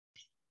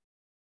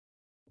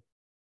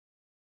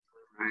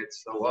All right,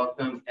 so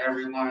welcome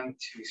everyone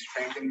to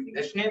Strength and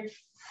Conditioning.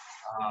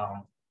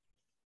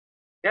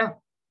 Yeah,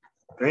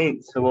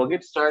 great. So we'll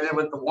get started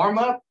with the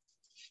warm-up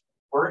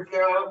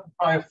workout,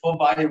 probably a full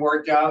body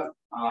workout.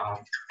 I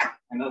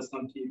know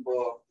some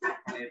people weren't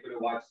able to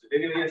watch the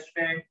video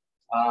yesterday,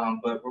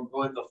 but we're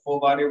going with the full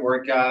body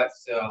workout.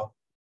 So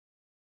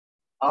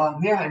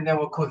yeah, and then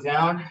we'll go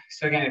down.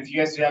 So again, if you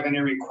guys do have any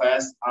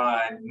requests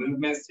on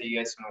movements that you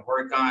guys want to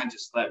work on,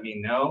 just let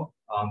me know.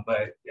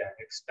 But yeah,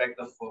 expect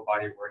the full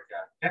body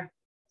workout. Okay,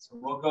 so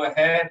we'll go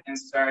ahead and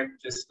start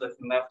just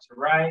lifting left to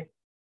right.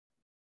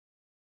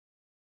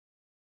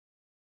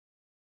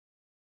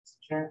 Just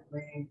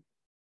gently.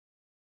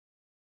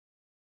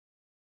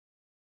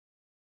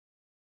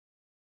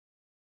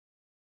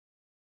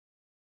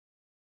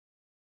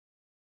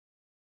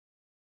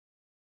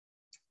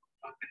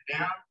 Up and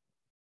down.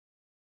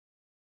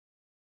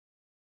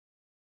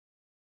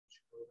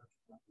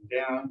 Up and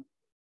down.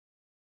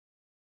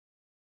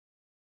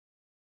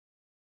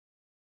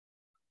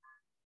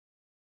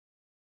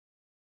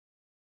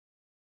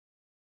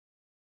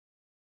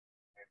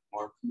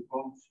 More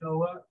people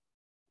show up.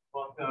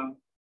 Welcome.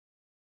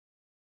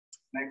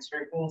 Next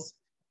circles.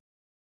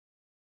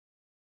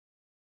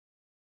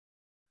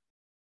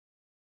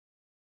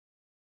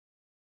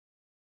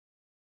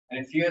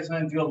 And if you guys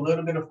want to do a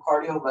little bit of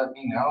cardio, let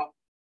me know.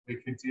 We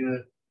could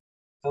do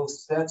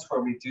those sets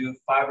where we do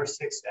 5 or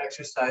 6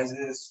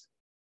 exercises,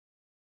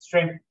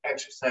 strength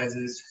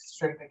exercises,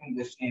 strength and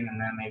conditioning,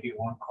 and then maybe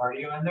one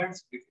cardio in there.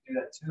 So we could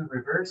do that too,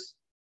 reverse.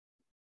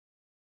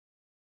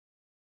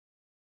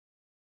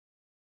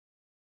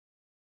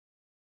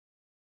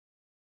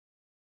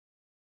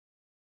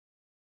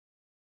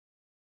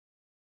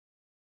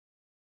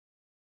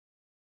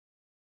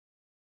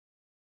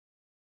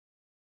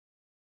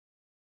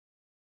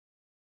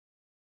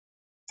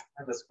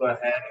 And let's go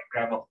ahead and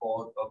grab a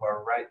hold of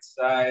our right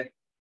side.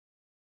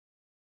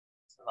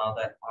 So allow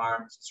that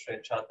arm to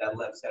stretch out that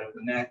left side of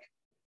the neck.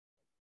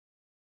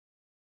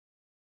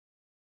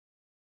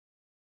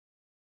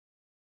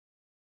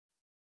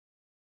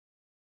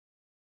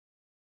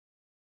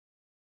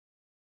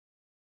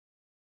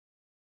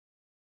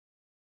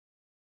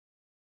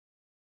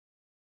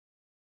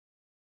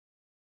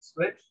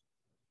 Switch.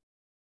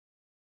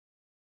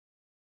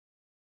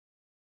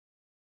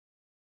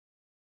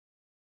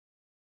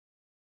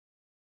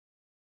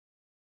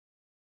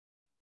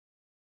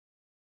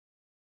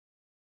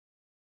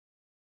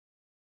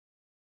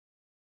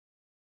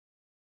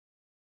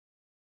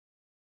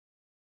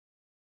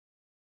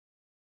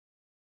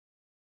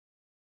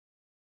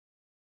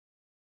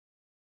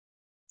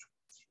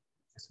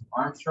 Some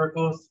arm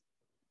circles.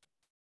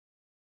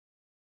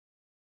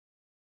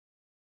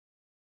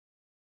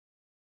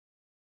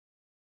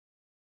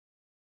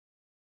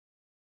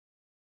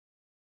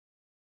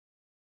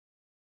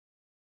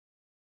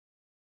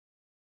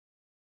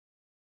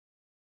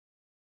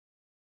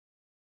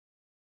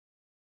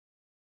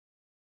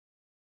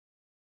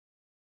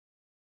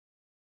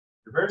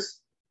 Reverse.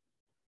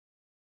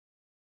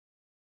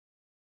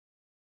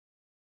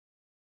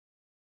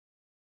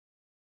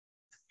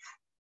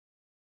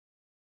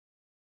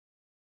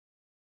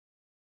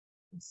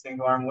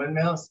 Single arm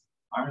windmills.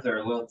 Arms are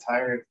a little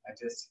tired.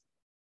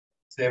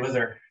 Today was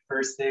our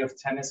first day of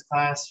tennis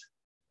class.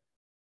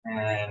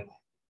 And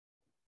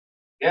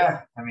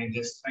yeah, I mean,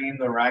 just swinging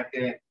the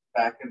racket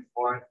back and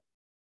forth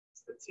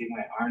to take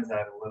my arms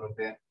out a little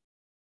bit.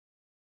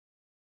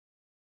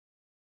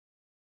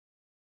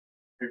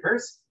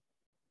 Reverse.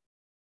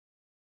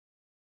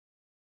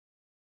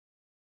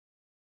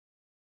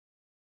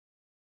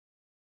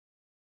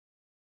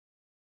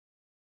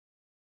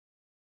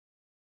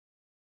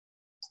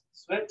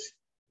 Switch.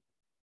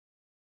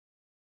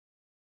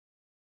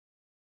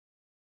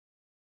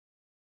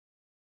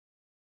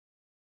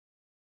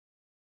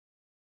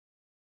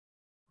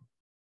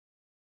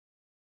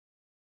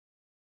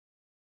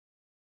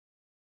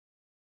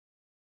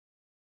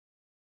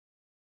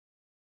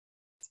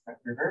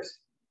 Reverse.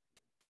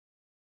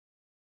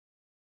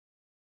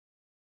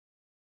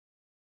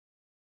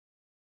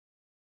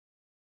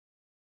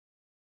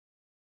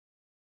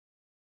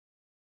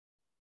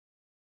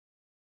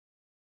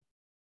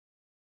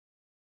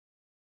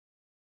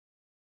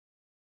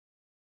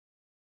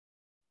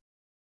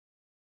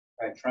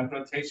 Right, trunk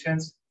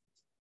rotations.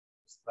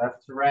 Just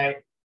left to right.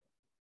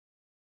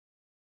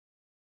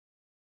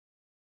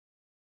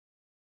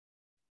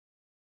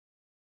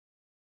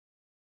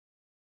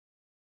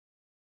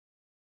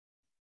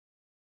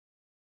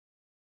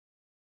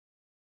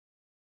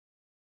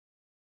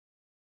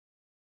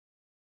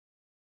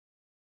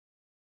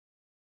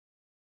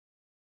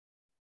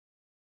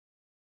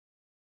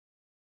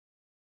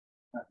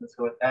 Let's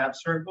go with ab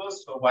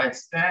circles. So wide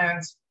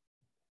stance.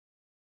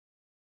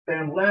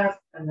 Bend left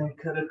and then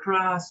cut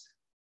across.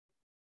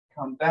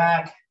 Come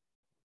back.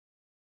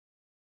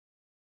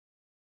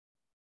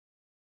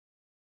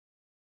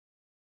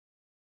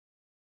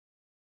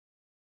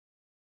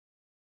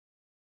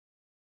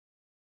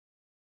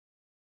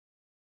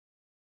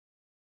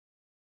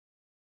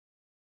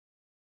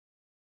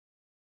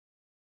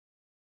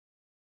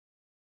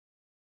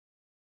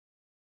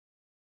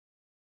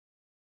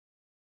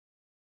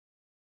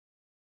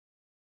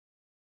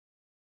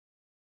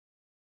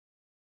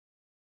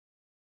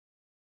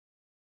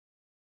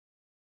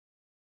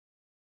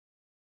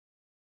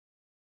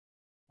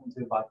 We'll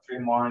do about 3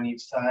 more on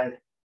each side.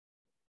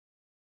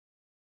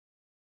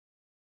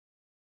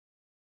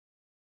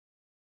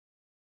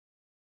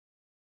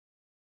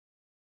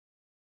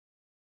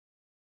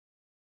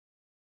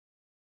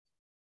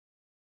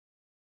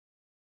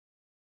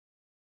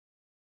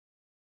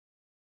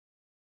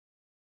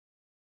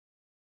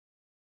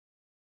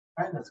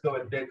 All right, let's go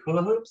with big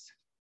hula hoops.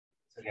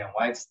 So again,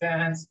 wide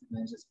stance, and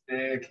then just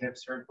big hip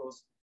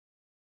circles.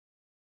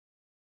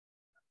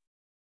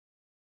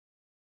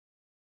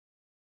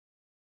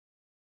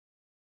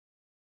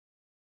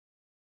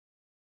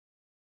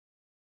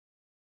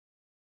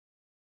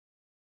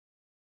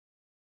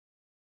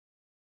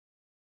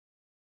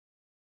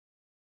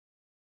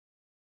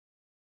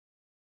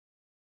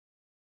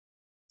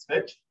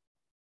 Switch.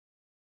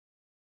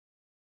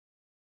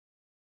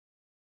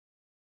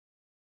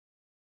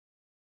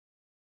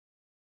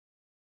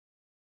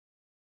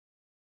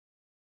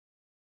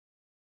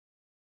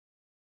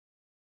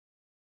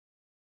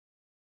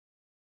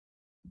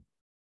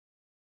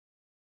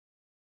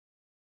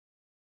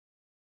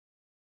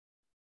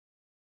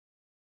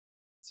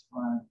 That's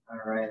fine.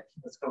 All right,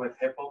 let's go with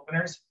hip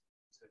openers.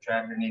 So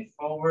drive your knee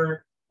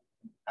forward,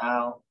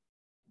 out,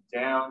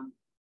 down.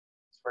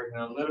 Just working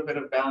on a little bit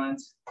of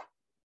balance.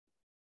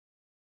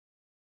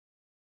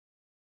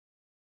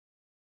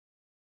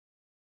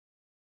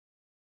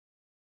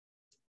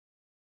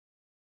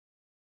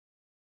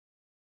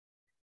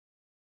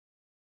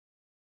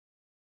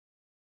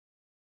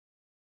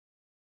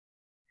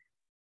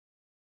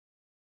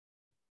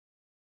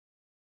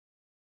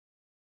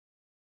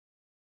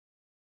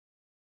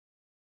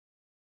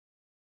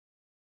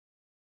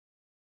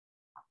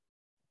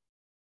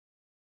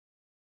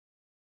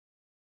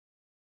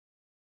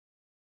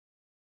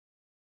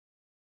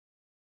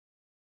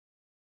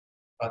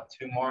 About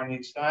 2 more on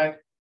each side.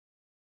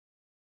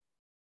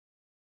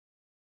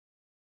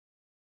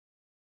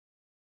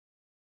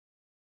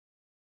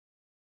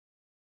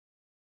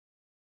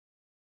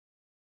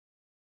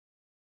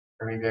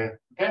 Very good.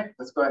 Okay,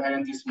 let's go ahead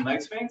and do some leg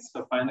swings.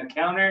 So find the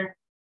counter.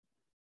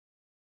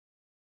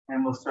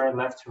 And we'll start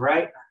left to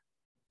right.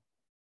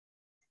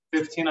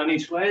 15 on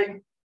each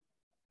leg.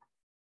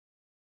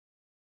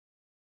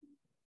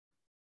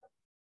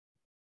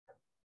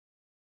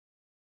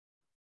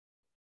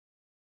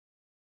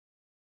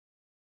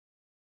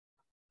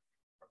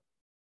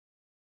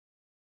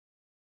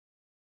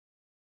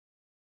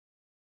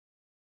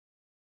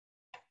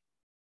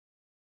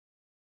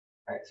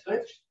 All right,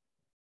 switch.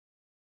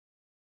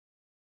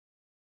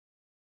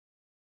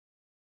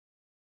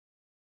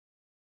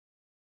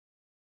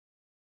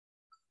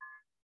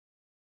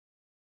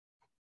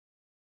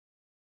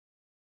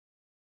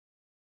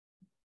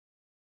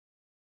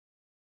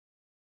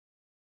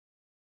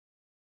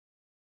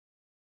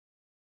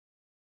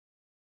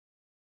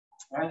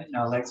 All right,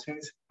 now leg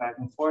swings back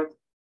and forth.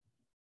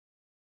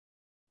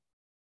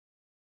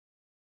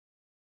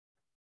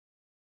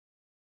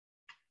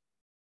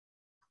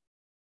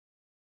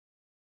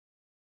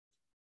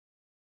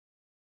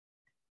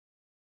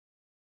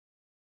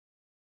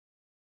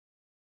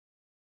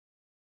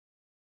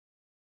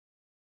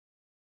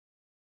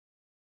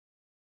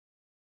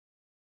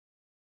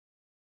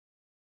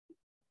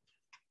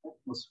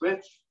 We'll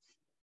switch.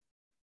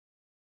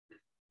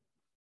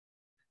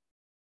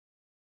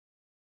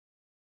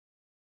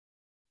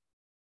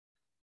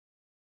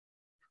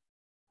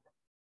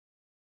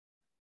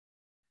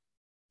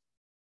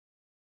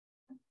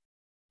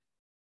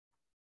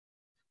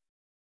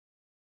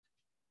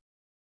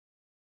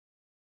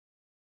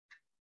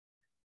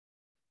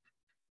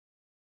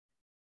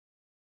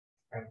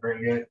 All right,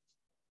 very good.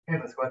 Okay,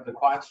 let's go with the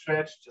quad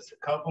stretch. Just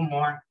a couple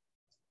more.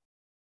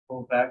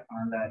 Pull back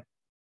on that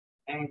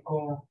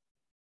ankle.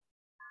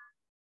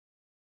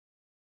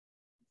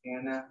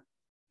 Anna,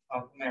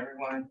 welcome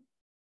everyone.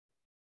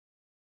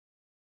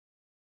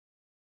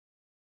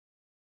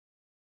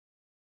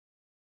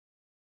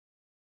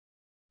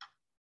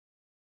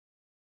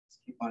 Just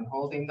keep on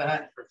holding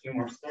that for a few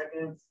more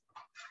seconds.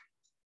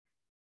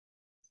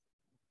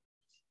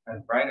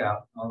 And right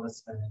out, all this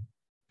spinning.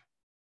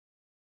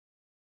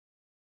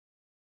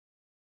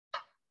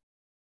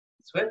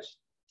 Switch.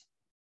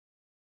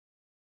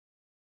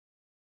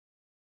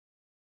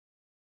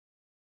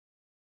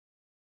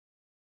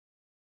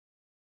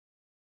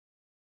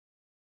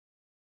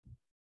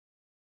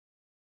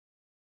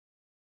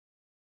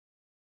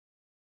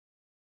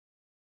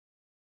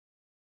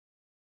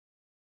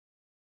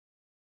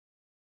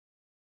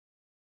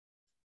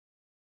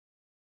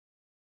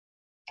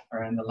 All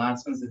right, and the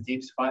last one's a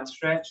deep squat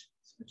stretch.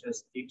 So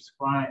just deep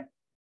squat,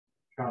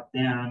 drop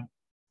down.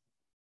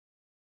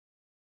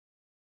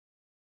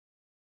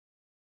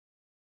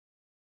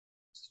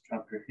 Just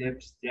drop your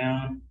hips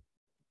down,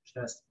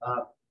 chest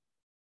up.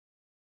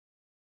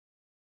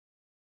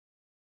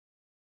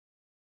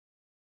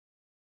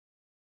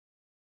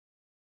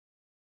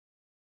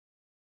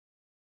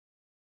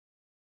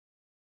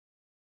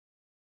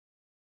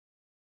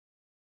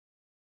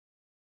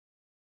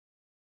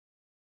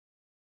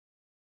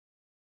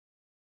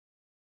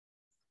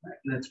 All right,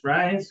 let's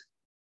rise.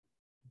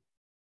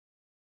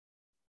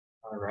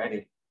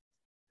 Alrighty.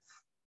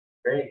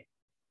 Great.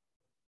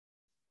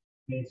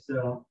 Okay,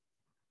 so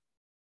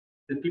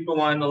do people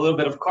want a little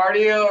bit of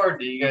cardio, or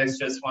do you guys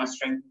just want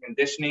strength and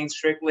conditioning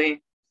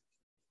strictly?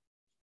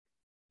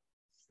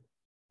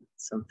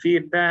 Some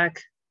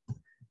feedback.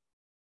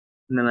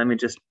 And then let me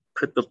just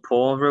put the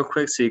poll real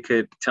quick so you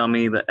could tell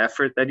me the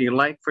effort that you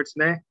like for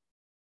today.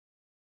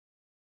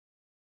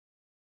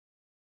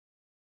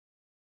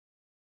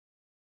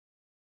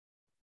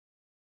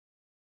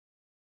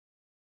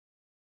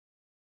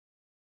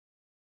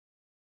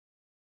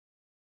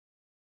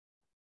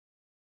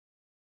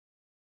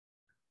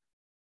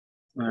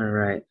 All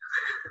right.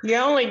 You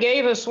only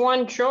gave us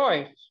one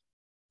choice.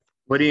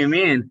 What do you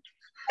mean?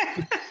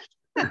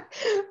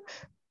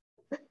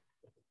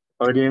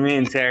 What do you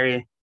mean,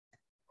 Terry?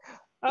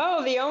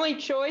 Oh, the only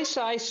choice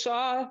I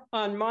saw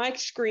on my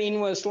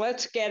screen was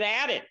let's get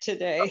at it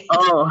today.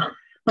 Oh,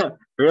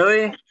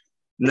 really?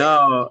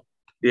 No.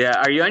 Yeah.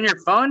 Are you on your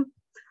phone?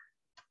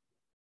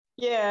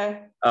 Yeah.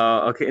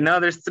 Oh, okay. No,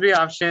 there's 3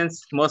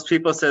 options. Most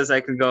people says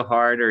I could go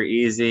hard or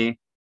easy.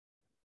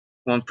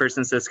 One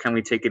person says, can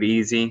we take it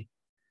easy?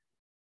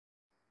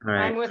 All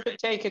right. I'm with the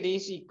take it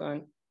easy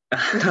gun.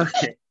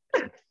 Okay.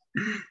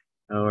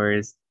 No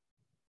worries.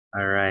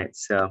 All right.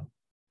 So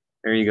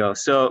there you go.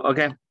 So,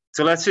 okay.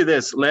 So let's do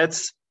this.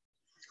 Let's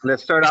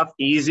start off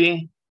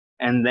easy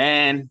and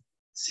then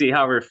see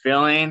how we're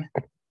feeling.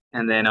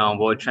 And then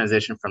we'll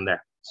transition from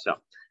there. So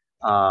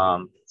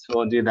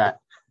we'll do that.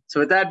 So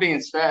with that being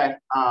said,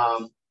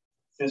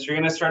 since you're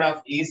gonna start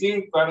off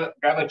easy, grab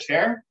a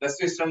chair. Let's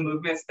do some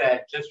movements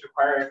that just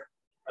require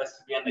us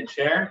to be on the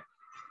chair.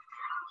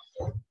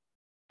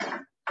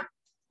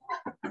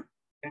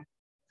 Okay.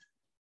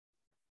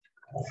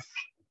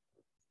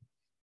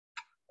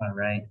 All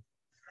right.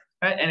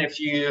 All right. And if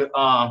you,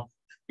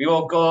 we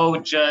will go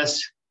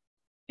just,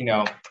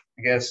 I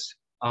guess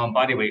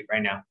body weight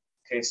right now.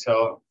 Okay.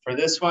 So for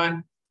this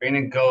one, we're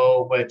gonna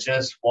go with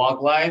just wall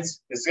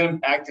glides. It's gonna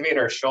activate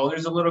our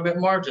shoulders a little bit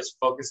more. Just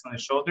focus on the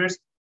shoulders.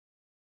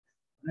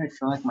 I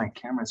feel like my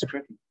camera's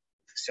crooked.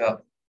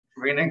 So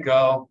we're gonna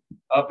go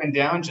up and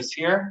down just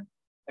here.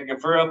 Like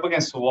if we're up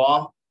against the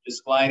wall,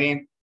 just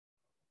gliding.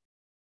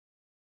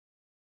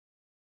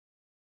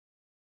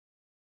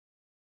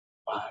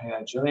 Oh,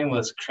 yeah, Julian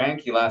was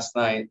cranky last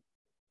night.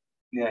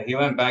 Yeah, he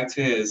went back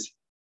to his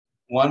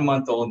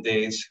 1-month-old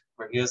days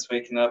where he was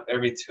waking up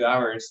every 2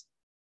 hours.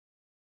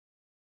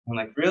 I'm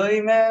like,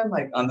 really, man?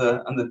 Like on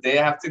the day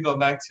I have to go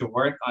back to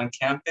work on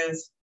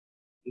campus,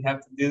 you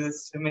have to do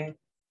this to me?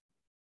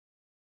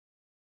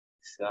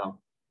 So,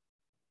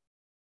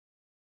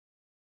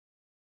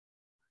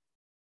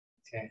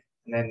 okay.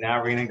 And then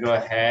now we're gonna go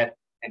ahead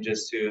and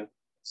just do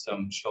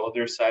some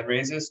shoulder side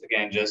raises.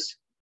 Again, just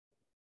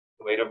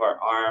the weight of our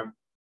arm.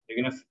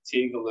 You're gonna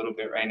fatigue a little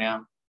bit right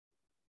now.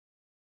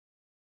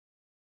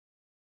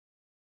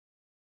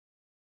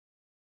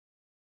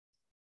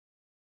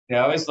 Yeah,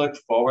 I always look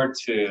forward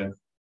to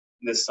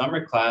this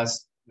summer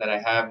class that I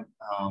have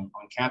on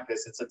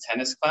campus. It's a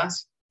tennis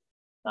class.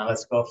 Now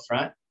let's go up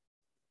front.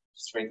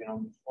 Just right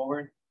on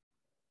forward.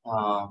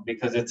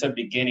 Because it's a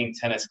beginning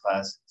tennis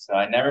class. So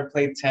I never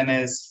played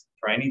tennis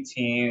for any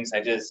teams.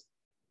 I just,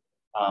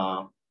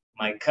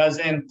 my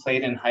cousin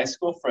played in high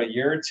school for a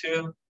year or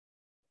 2.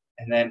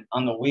 And then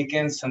on the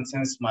weekends,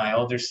 sometimes my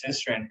older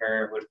sister and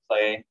her would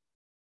play.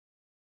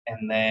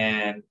 And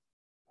then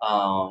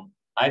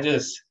I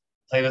just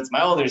played with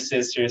my older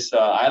sister. So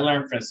I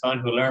learned from someone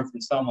who learned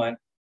from someone.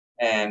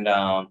 And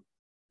yeah,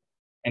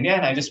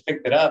 and I just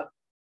picked it up.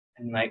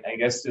 And I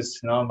guess just,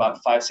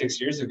 about 5-6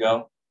 years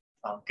ago.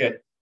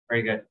 Good,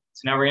 very good.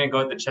 So now we're gonna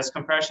go with the chest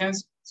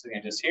compressions. So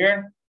again, just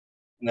here,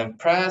 and then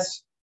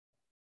press,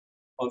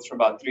 hold for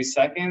about 3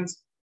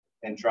 seconds,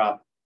 then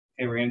drop.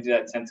 Okay, we're gonna do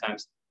that 10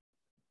 times.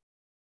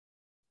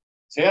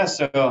 So yeah,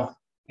 so,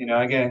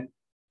 again,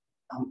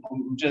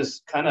 I'm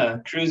just kind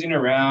of cruising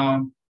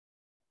around,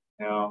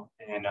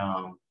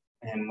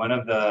 and one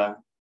of the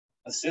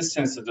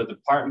assistants of the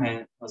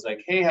department was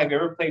like, hey, have you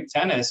ever played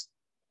tennis?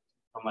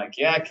 I'm like,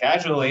 yeah,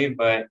 casually,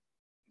 but,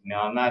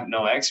 I'm not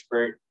no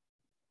expert.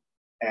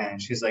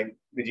 And she's like,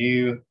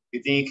 you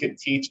think you could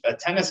teach a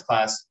tennis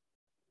class?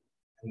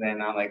 And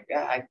then I'm like,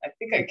 yeah, I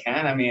think I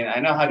can. I mean, I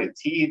know how to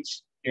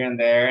teach here and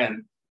there.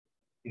 And,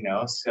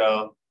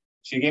 so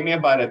she gave me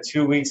about a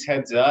 2 weeks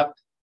heads up.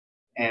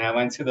 And I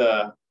went to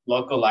the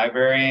local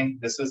library.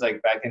 This was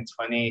like back in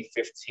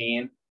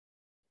 2015.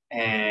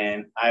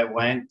 And I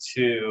went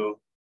to,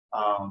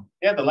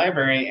 the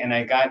library, and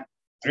I got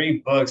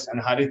 3 books on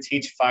how to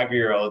teach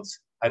 5-year-olds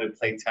how to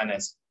play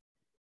tennis.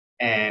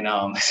 And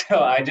so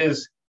I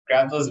just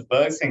grabbed those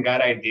books and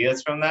got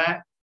ideas from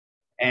that.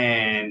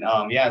 And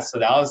so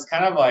that was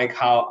kind of like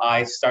how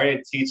I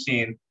started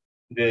teaching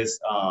this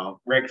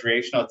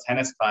recreational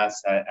tennis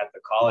class at the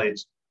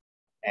college.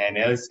 And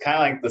it was kind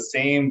of like the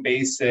same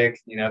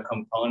basic,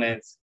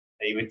 components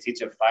that you would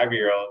teach a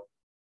 5-year-old.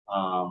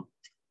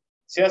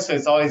 So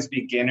it's always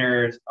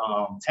beginners,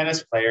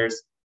 tennis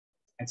players.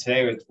 And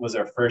today was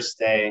our first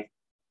day.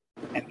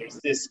 And there's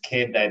this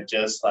kid that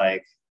just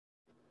like,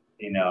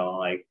 you know,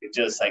 like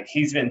just like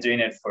he's been doing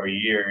it for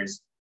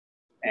years.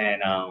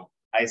 And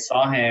I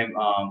saw him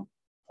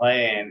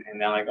play,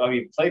 and I'm like, oh,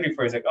 you played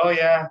before? He's like, oh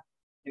yeah,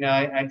 you know,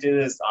 I do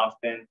this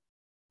often.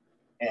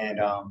 And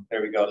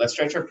there we go. Let's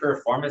stretch our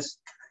piriformis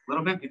a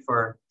little bit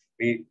before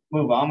we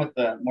move on with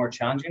the more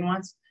challenging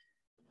ones.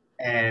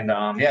 And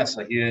yeah,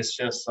 so he was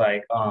just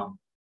like,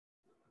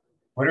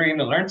 what are you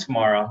gonna learn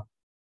tomorrow?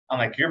 I'm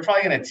like, you're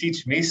probably gonna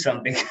teach me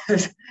something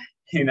because,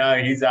 you know,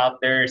 he's out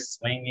there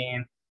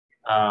swinging,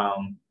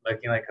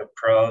 looking like a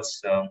pro.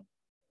 So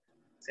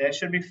yeah, it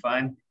should be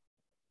fun.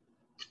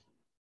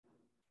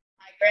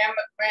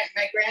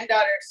 My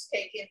granddaughter's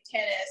taking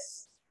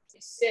tennis.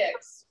 She's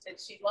 6 and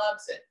she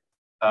loves it.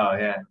 Oh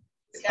yeah.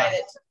 The guy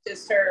that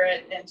teaches her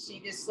it, and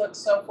she just looks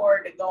so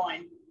forward to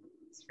going.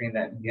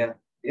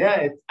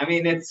 Yeah. I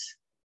mean,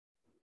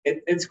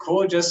 it's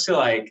cool just to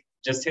like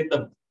just hit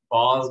the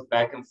balls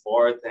back and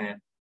forth, and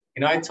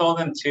you know, I told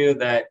them too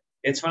that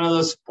it's one of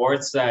those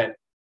sports that,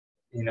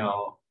 you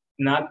know,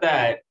 not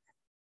that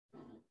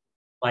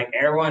like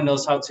everyone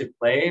knows how to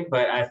play,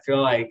 but I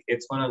feel like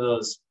it's one of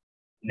those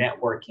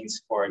networking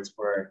sports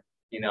where,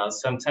 you know,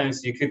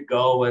 sometimes you could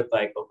go with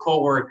like a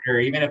coworker,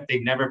 even if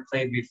they've never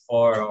played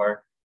before,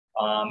 or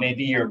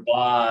maybe your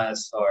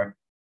boss or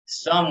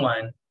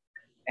someone.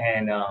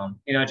 And,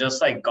 you know,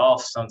 just like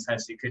golf,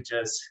 sometimes you could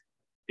just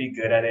be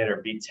good at it or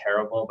be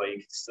terrible, but you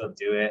can still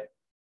do it.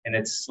 And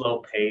it's slow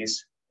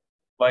pace.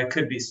 Well, it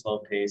could be slow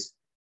pace.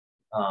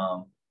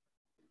 So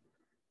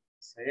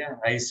yeah,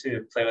 I used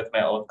to play with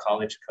my old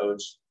college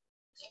coach.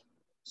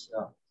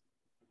 So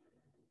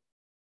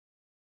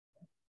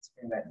let's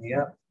bring that knee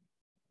up.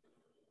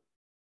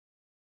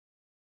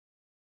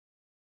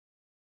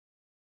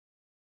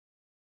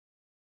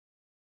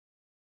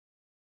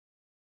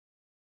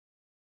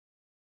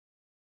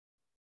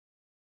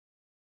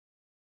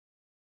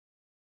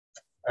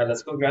 All right,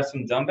 let's go grab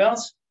some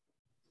dumbbells.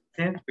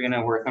 Okay, we're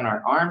gonna work on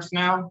our arms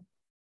now.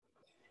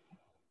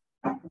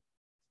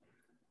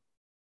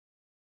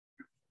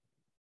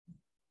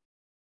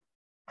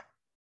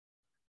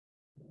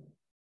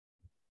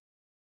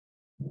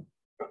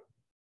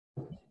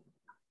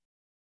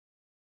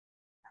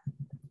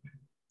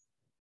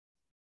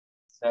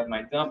 So I have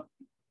my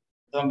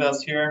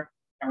dumbbells here,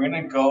 and we're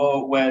gonna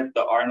go with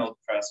the Arnold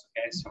press.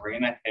 Okay, so we're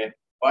gonna hit.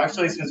 Well,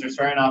 actually, since we're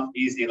starting off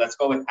easy, let's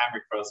go with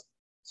hammer curls.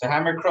 So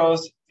hammer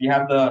curls, if you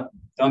have the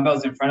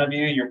dumbbells in front of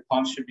you, your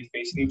palms should be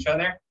facing each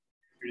other.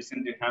 We're just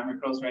gonna do hammer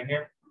curls right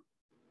here.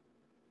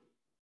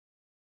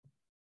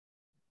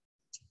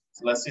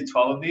 So let's do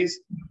 12 of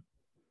these.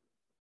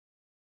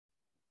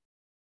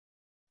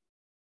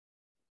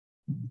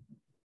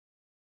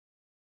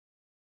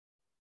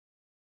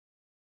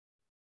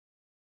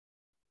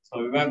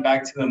 So we went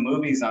back to the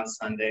movies on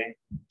Sunday,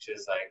 which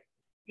is like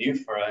new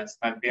for us.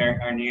 Might be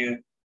our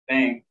new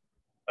thing.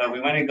 But we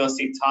went to go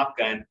see Top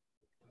Gun.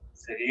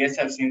 So if you guys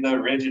have seen the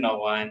original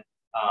one,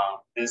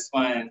 this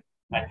one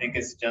I think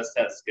is just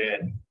as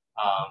good.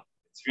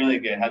 It's really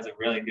good. It has a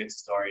really good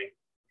story.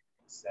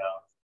 So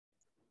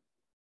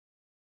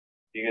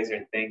if you guys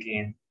are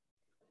thinking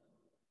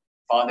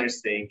Father's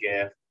Day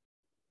gift,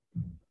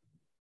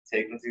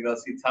 take them to go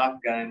see Top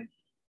Gun.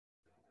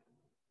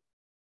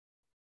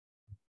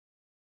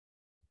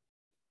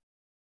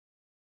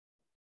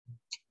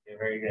 Okay,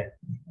 very good.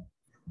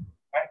 All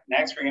right,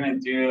 next we're gonna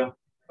do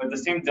with the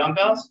same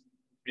dumbbells.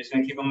 We're just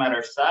gonna keep them at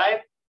our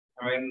side,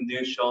 and we're gonna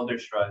do shoulder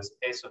shrugs.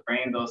 Okay, so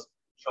bring those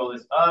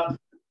shoulders up and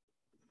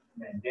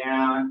then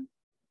down.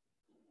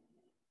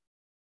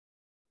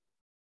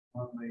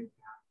 All the way down.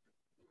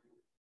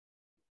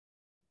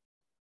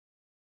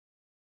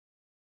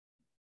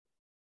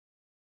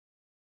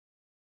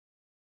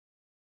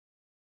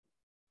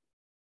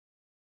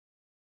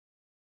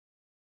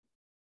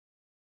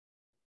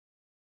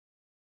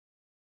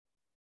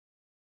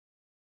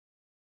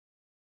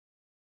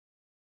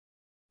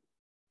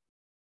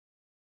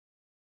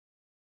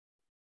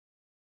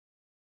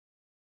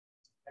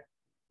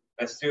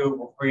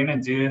 We're gonna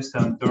do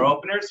some door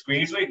openers. We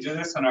usually do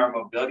this in our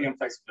mobility and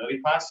flexibility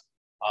class,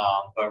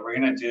 but we're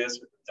gonna do this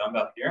with the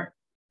dumbbell here.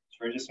 So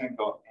we're just gonna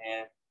go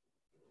in,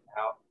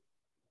 out.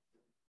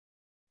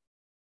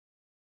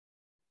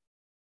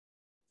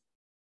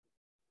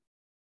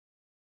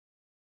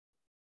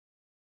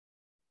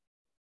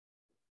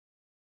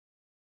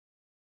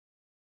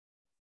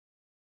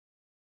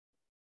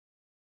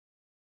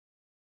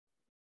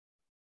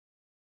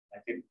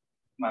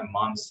 My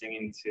mom's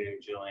singing to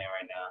Julian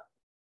right now,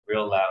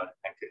 real loud.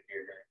 I could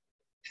hear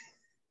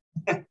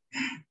her.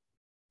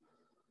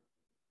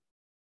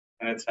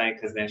 And it's funny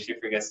because then she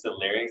forgets the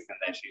lyrics and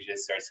then she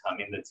just starts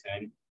humming the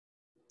tune.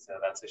 So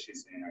that's what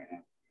she's doing right now.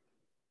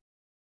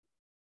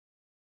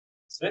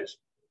 Switch.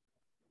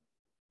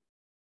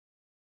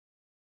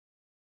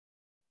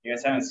 You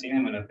guys haven't seen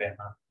him in a bit,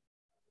 huh? All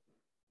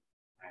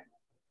right.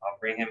 I'll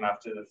bring him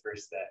after the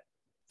first set.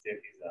 See if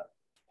he's up.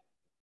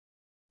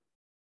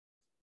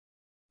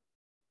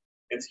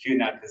 It's cute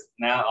now because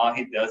now all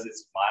he does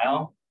is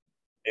smile.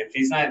 If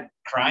he's not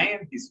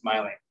crying, he's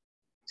smiling.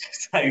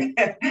 Just like,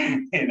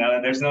 you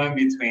know, there's no in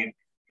between.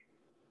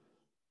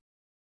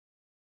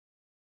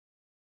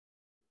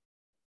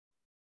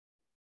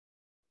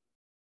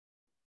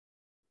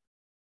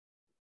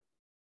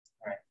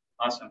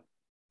 Awesome.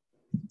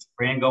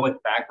 We're gonna go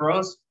with back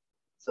rows.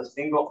 So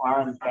single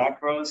arm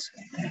back rows.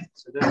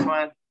 So this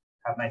one,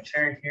 have my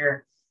chair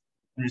here.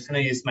 I'm just gonna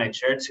use my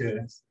chair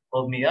to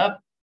hold me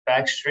up,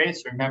 back straight.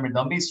 So remember,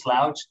 don't be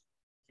slouched.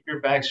 Keep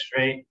your back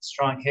straight,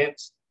 strong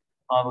hips,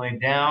 all the way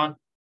down,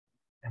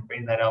 and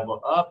bring that elbow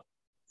up.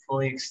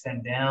 Fully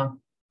extend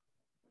down.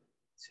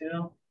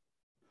 2,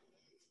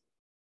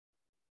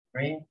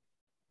 3,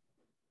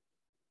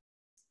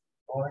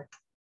 4,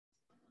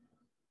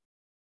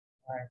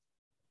 5,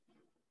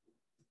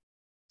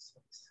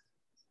 6,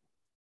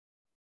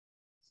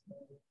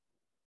 7,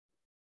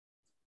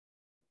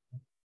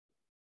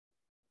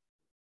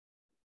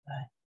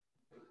 9.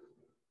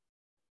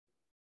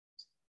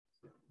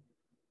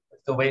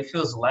 If the weight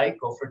feels light,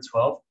 go for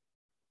 12.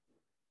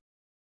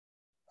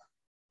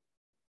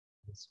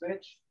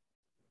 Switch.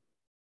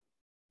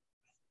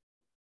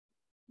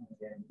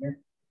 Again here.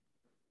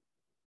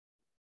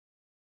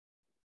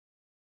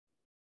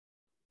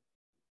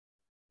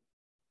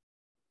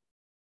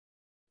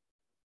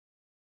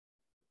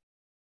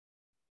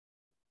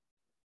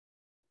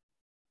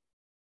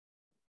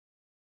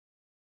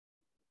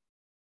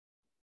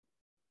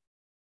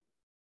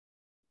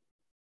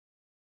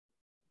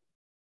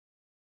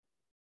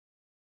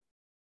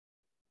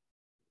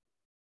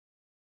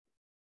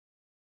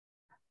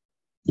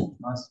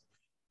 Awesome.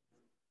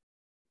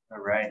 All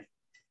right.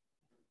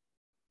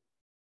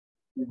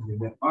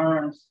 The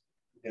arms,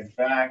 the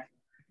back,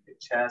 the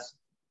chest.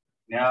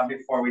 Now,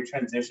 before we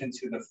transition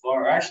to the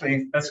floor,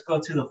 actually, let's go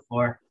to the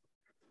floor.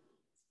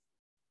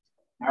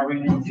 Now we're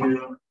going to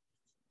do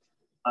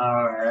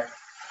our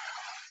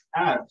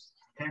abs.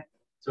 Okay,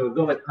 so we'll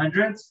go with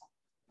hundreds.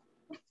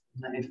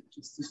 And then it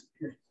just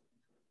disappeared.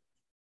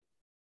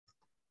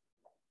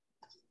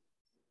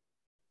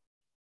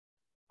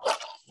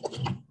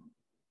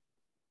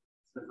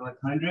 So go with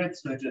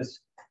hundreds. So just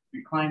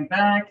recline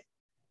back,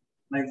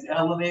 legs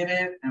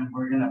elevated, and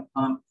we're going to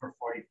pump for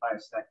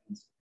 45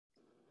 seconds.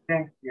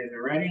 Okay, you guys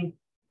are ready?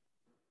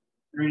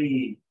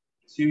 3,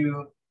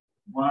 2,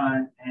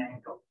 1,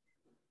 and go.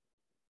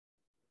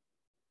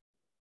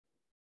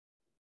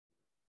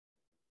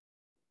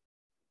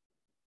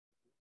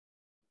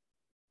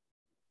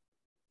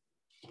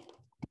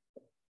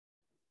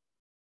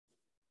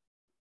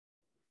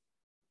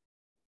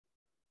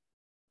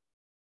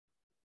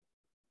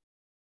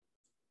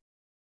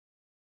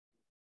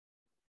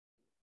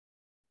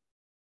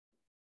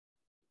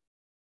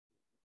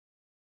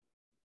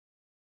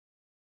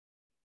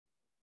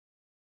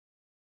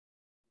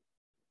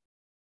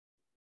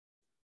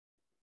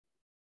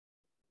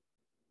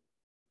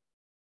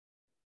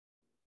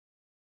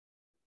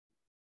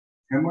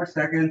 Ten more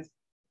seconds.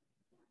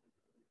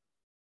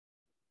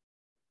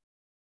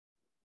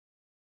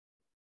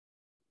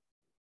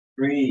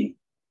 3,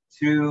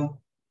 2,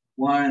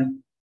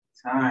 1,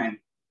 time.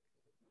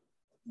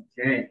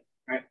 Okay,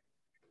 all right.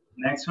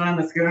 Next one,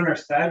 let's get on our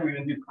side. We're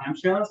gonna do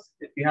clamshells.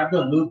 If you have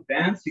the loop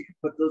bands, you can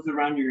put those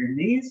around your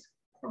knees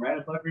or right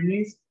above your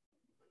knees.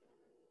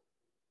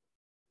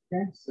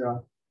 Okay,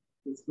 so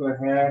let's go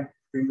ahead,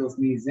 bring those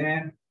knees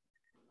in.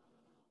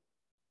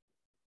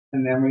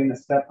 And then we're gonna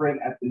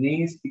separate at the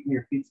knees, keeping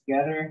your feet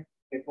together,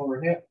 hip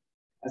over hip,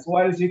 as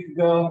wide as you can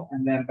go,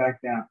 and then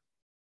back down.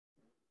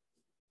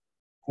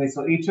 Okay,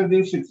 so each of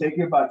these should take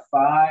you about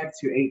 5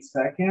 to 8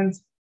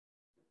 seconds.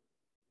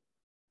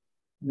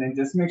 And then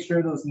just make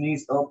sure those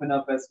knees open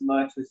up as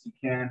much as you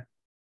can.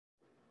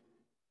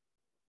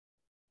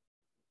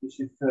 You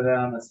should feel that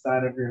on the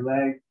side of your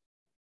leg.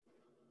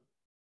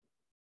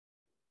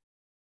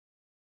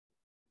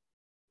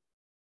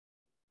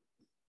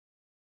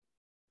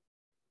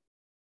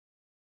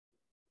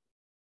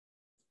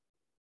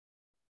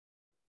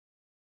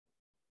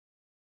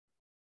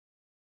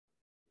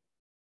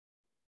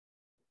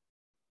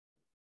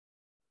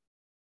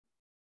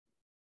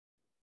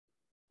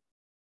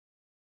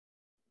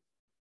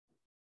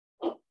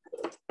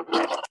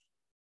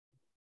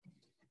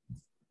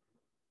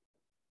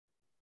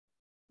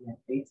 Yeah,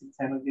 8 to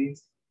 10 of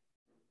these.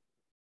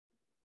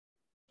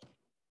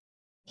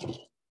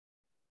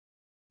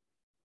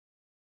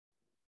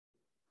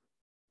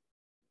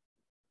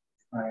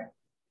 All right,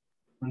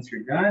 once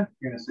you're done,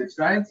 you're gonna switch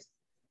sides.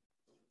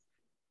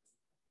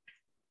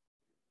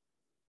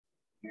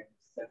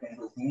 Step in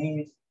those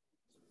knees.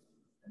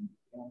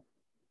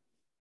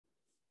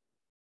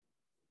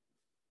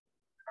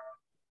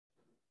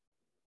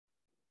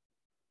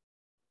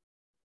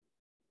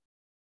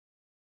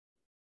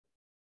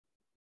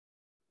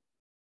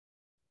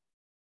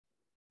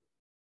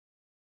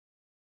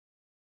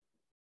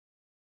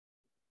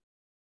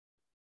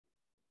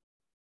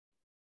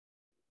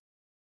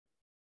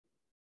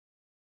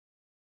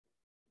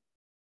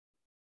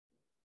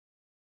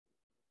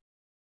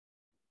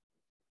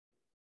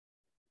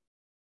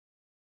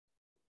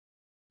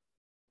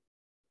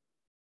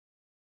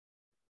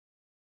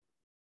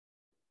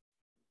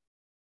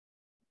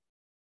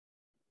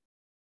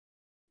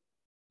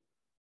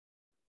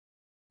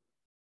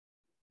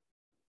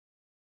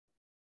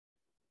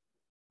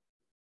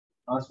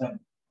 Awesome.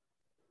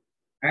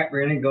 All right,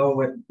 we're gonna go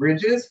with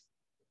bridges.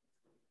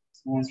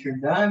 So once you're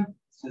done,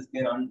 just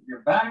get on your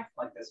back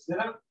like a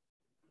sit-up.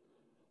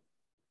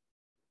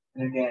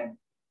 And again,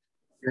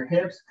 your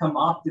hips come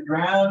off the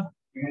ground.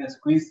 You're gonna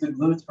squeeze the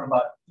glutes for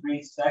about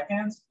 3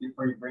 seconds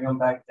before you bring them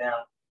back down.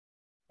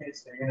 Okay,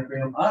 so you're gonna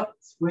bring them up,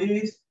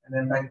 squeeze, and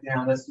then back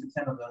down. Let's do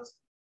 10 of those.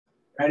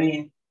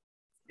 Ready?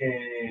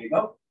 Okay,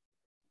 go.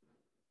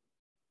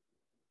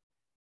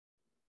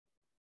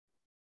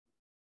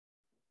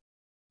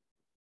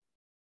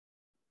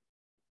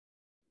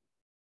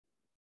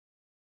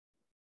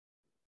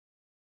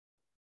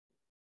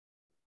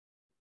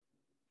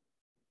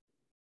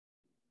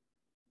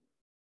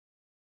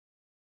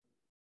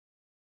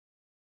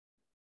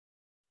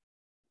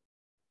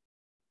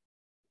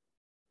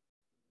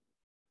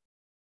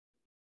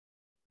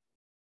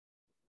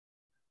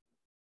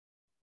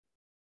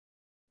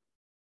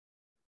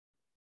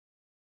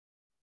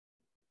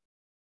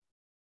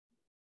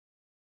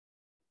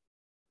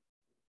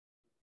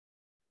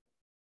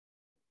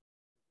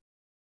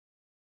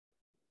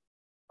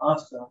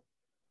 Awesome.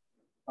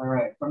 All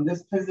right, from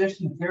this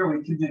position here,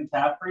 we can do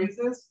calf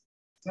raises.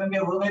 It's gonna be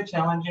a little bit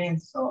challenging,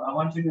 so I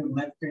want you to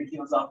lift your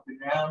heels off the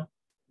ground,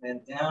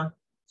 then down.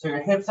 So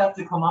your hips have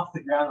to come off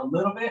the ground a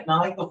little bit,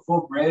 not like a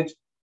full bridge,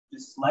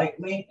 just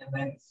slightly, and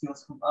then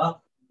heels come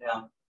up and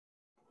down.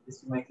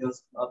 Just make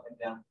heels come up and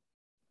down.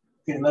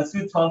 Okay, let's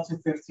do 12 to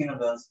 15 of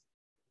those.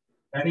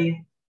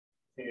 Ready?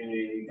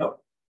 Okay, go.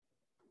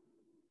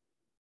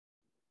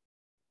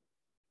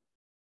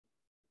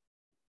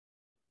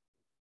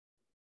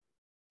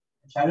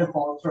 Try to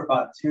hold for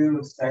about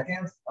 2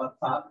 seconds up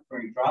top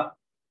before you drop.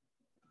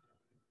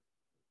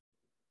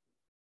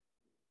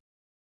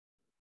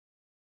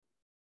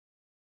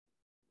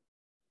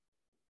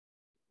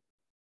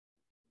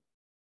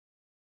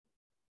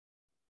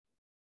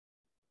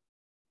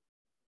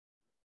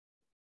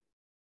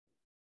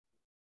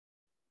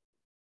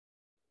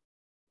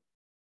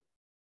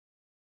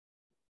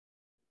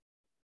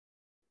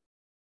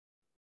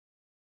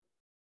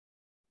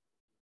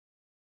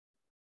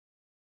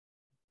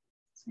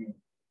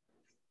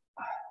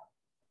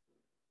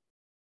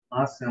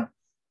 Awesome.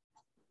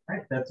 All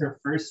right, that's our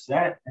first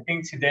set. I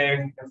think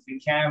today, if we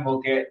can, we'll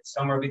get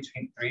somewhere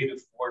between 3 to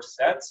 4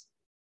 sets.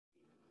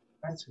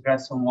 All right, so we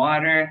got some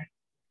water.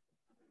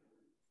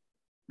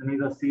 Let me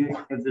go see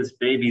if this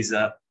baby's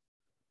up.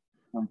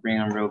 I'll bring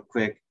him real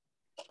quick.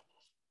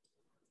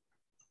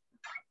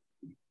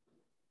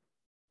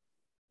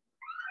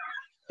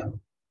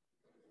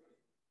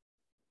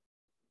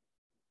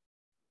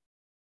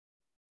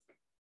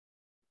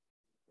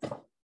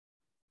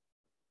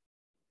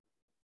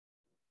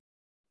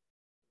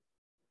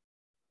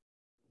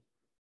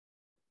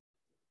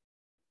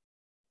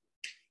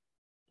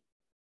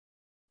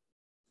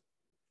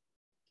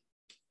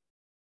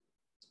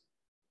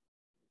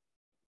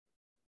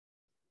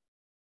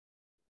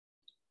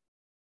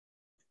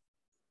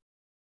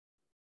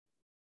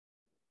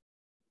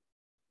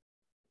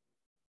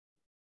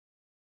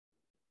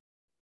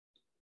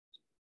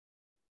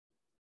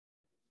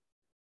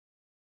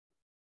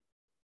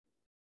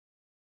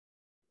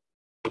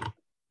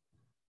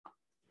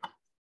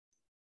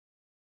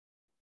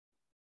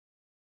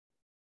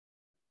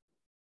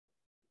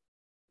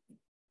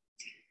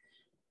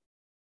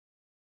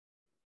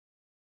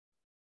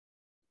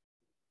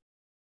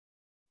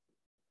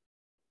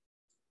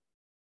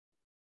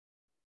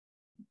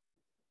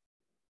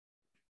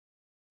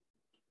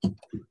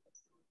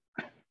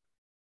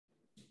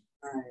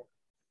 All right.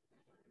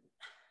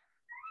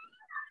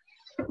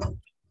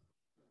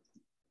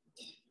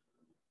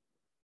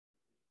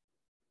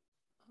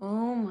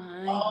 Oh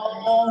my.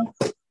 Oh,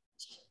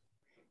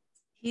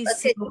 He's look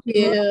so at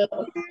you.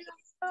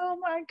 Oh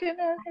my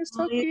goodness, he's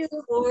so cute.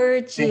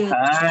 gorgeous. Say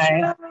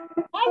hi.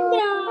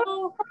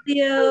 Hello.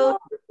 Leo.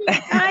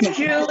 Hi,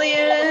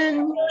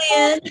 Julian.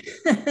 Julian.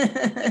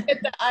 Look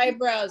at the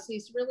eyebrows.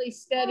 He's really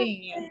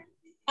studying you.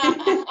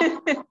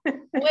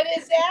 What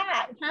is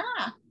that?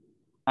 Huh?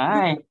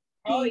 Hi.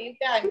 Oh, you've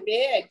gotten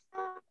big.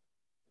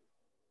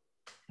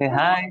 Say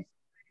hi.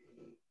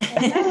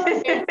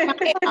 Here's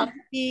my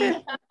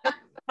Alfie.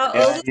 How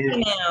Yeah, old is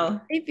he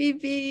now? Hey,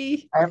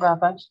 BB. Hi,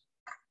 Papa.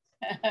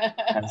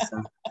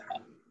 Awesome.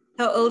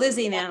 How old is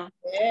he now?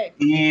 Big.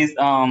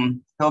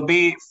 He'll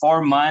be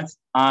 4 months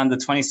on the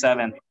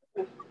 27th.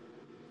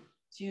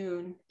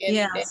 June. Getting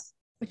Yeah. big.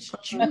 Which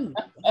June?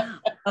 Wow.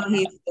 Oh,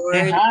 he's Say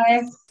gorgeous.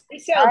 hi.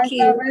 He's so Hi,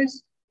 cute.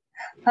 Papas.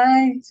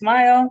 Hi.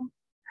 Smile.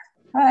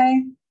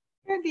 Hi.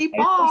 Andy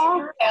There's Paul.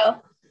 the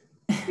smile.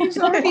 He's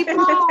already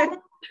Paul.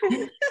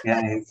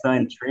 Yeah, he's so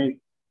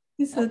intrigued.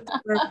 He's so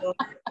adorable.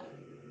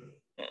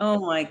 Oh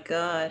my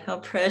God, how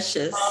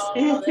precious.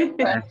 Oh, they're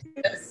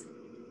precious.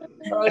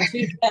 Oh,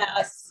 too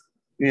fast.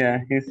 Yeah,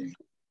 he's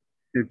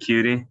a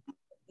cutie.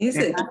 He's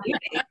a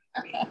cutie.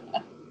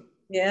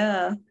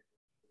 Yeah.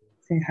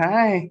 Say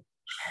hi.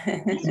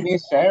 He's being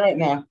shy right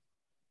now.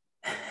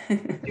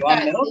 You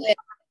want milk?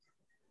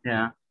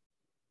 Yeah.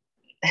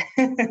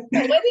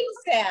 What is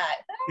that?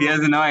 He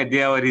has no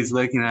idea what he's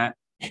looking at.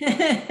 He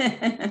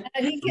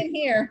can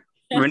hear.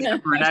 We're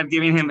not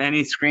giving him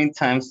any screen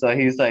time, so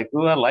he's like,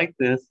 "Ooh, I like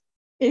this."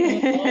 Oh,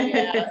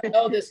 yeah.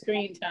 Oh, the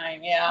screen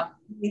time. Yeah.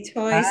 The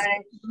toys.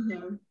 Hi.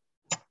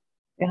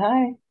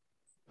 Hi.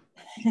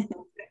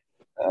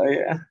 Oh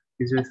yeah.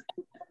 He's just.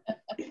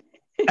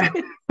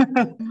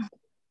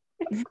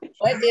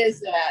 What is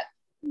that?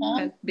 Huh?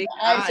 That big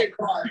The eyes eye. are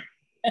gone.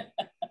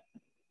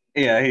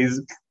 Yeah, he's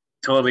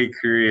totally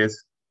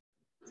curious.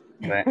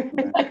 But,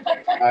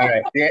 all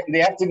right, they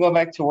have to go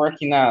back to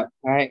working out.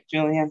 All right,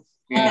 Julian.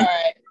 All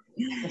right.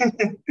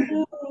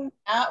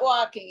 Not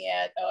walking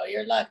yet. Oh,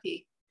 you're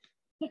lucky.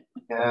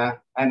 Yeah,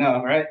 I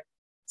know, right?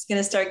 It's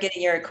gonna start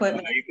getting your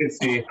equipment. You can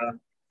see.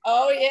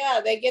 Oh, yeah.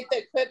 They get the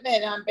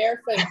equipment on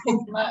barefoot,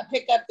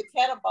 pick up the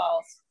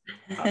kettlebells.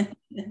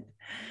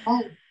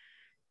 Hi.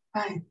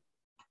 Hi.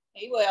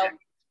 He will.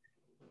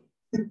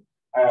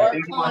 All right, Or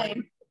thank you.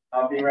 climb.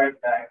 I'll be right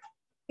back.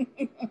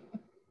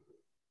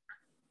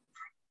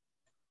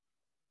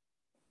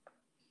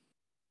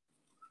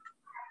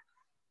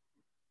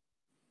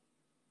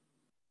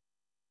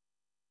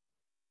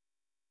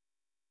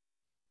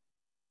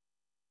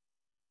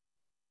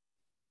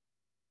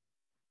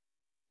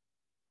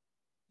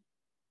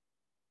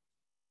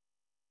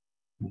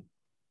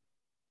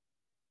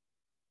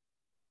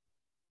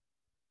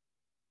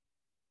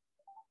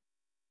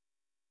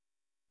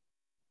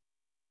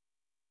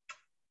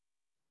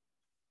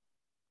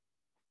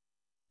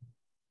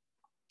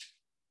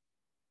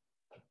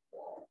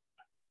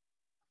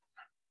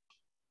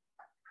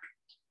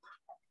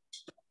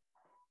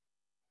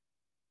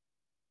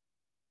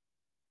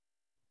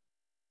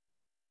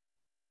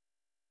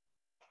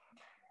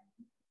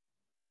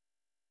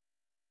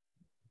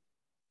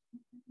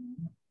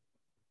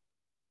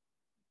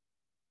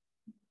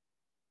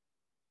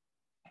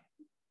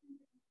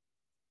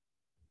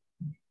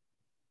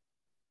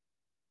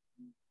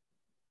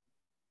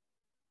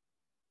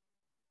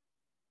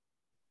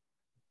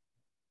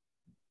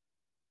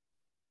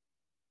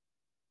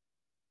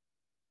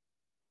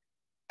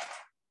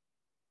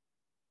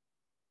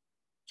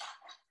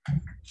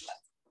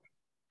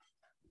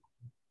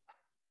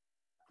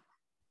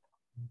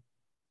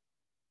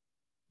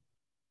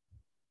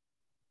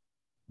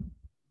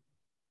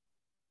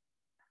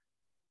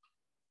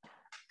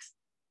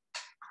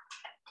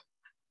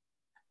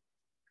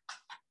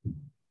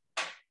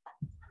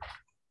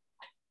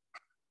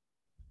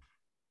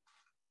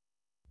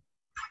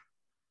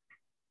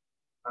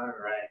 All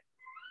right.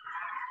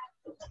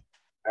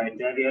 All right,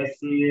 Debbie, I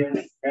see you.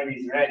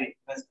 Debbie's ready.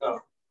 Let's go.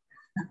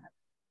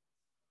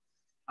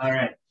 All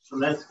right, so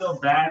let's go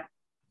back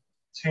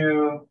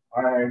to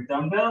our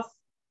dumbbells.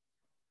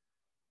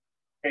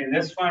 Okay,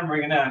 this one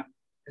we're gonna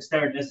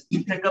start just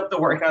pick up the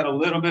workout a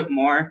little bit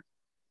more.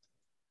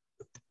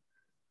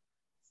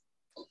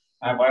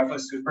 My wife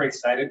was super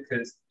excited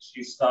because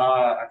she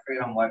saw, I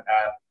forget on what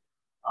app,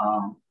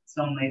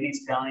 some lady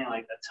selling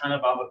like a ton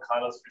of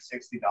avocados for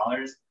 $60,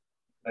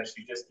 but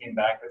she just came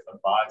back with a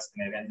box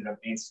and it ended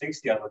up being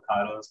 60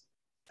 avocados.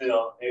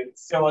 Still, it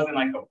still wasn't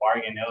like a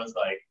bargain. It was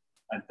like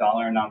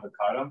 $1 an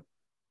avocado,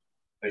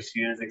 but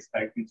she was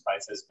expecting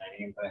twice as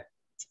many. But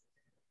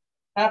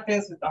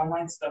happens with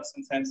online stuff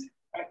sometimes.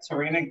 All right, so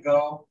we're gonna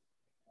go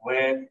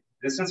with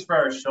this one's for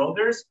our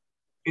shoulders.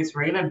 Okay, so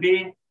we're gonna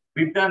be,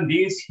 we've done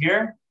these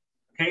here.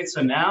 Okay,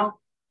 so now,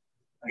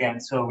 again,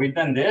 so we've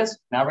done this.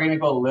 Now we're gonna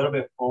go a little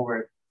bit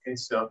forward. Okay,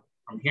 so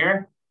from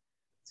here,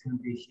 it's gonna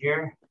be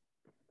here.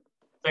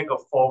 It's like a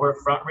forward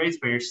front raise,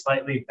 but you're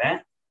slightly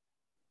bent.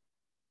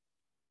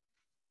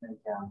 And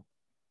down.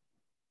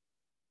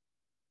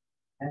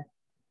 Okay,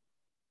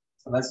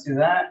 so let's do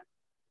that.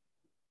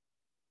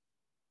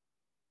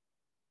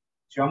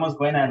 You're almost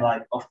going at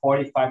like a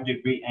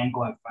 45-degree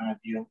angle in front of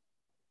you.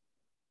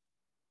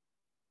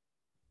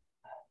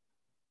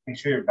 Make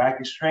sure your back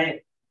is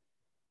straight.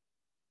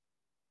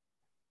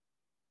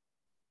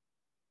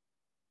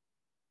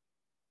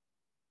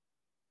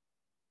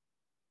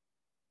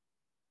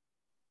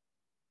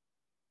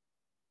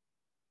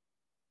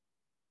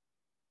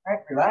 All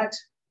right,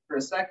 relax for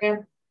a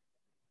second.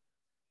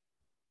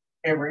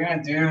 Okay, we're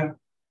gonna do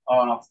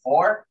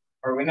 4.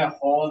 We're gonna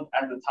hold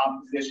at the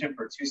top position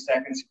for 2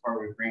 seconds before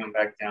we bring them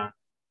back down.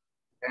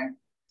 Okay,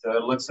 so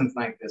it looks something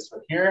like this.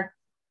 So here,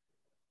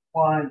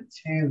 1,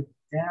 2,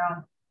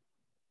 down,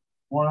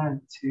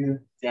 1, 2,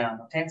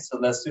 down. Okay, so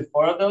let's do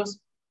 4 of those.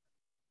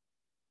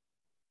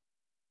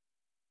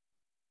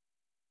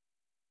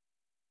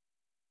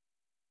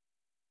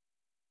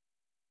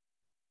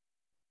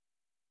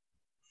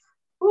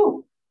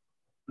 Whew.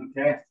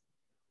 Okay.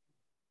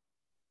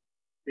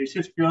 You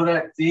should feel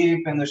that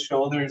deep in the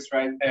shoulders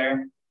right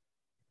there.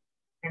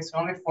 Okay, so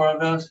only 4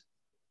 of those.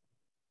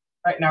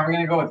 All right, now we're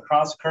gonna go with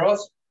cross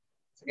curls.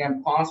 So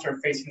again, palms are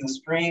facing the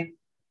screen,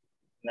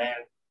 and then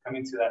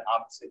coming to that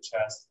opposite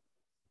chest.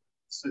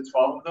 So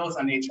 12 of those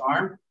on each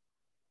arm.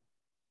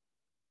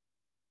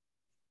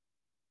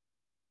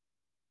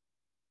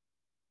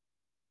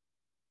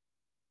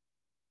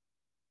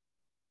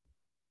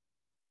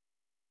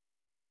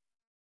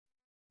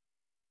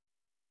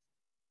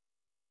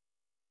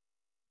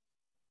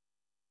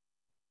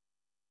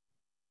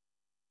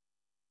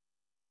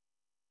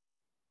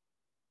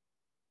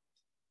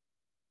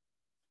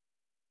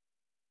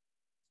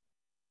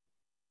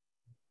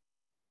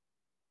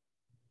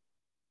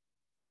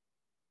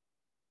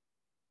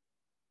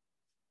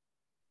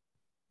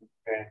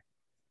 Okay.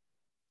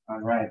 All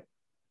right.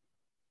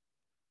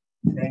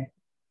 Okay.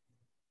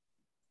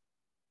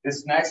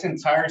 This next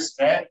entire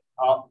set,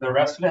 the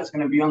rest of it's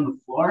going to be on the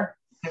floor.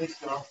 Okay,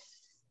 so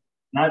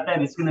not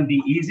that it's going to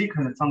be easy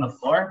because it's on the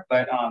floor,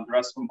 but the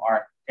rest of them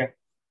are. Okay,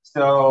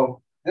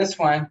 so this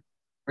one,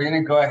 we're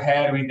going to go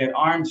ahead. We did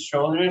arms,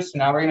 shoulders. So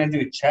now we're going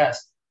to do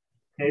chest.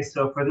 Okay,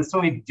 so for this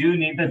one, we do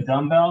need the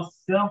dumbbells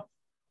still.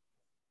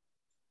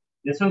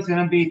 This one's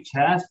going to be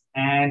chest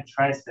and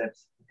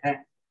triceps. Okay,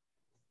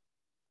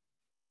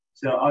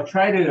 so I'll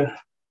try to.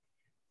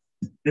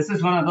 This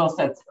is one of those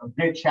that's a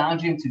bit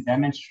challenging to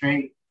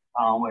demonstrate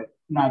with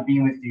not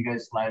being with you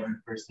guys live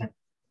in person.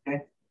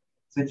 Okay,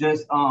 so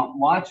just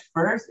watch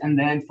first and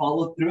then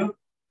follow through.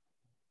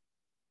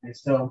 Okay,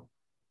 so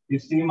you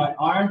see my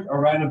arms are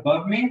right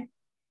above me.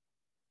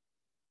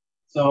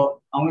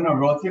 So I'm gonna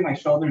rotate my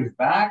shoulders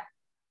back.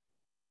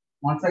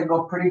 Once I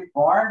go pretty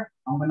far,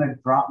 I'm gonna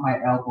drop my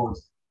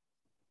elbows.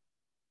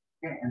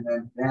 Okay, and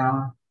then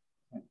down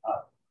and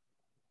up.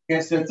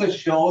 Okay, so it's a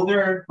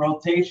shoulder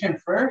rotation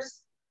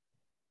first,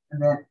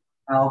 and then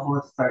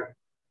elbows start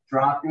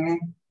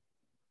dropping,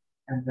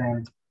 and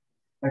then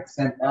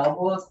extend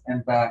elbows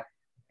and back,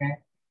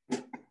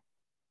 okay?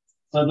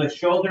 So the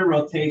shoulder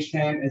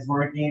rotation is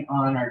working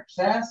on our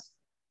chest,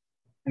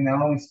 and then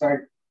when we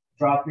start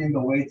dropping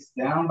the weights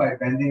down by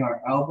bending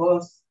our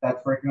elbows,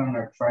 that's working on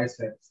our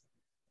triceps.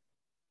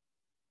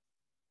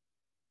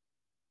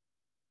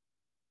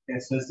 Okay,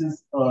 so this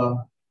is a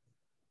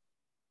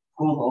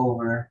pull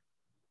over.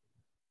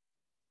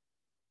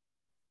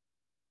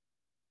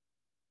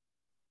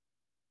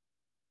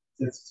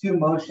 So it's two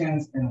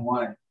motions in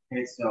one.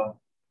 Okay, so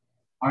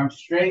arms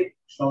straight,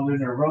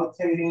 shoulders are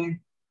rotating.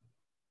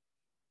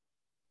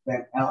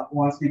 Then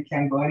once we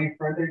can't go any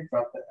further,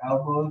 drop the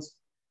elbows.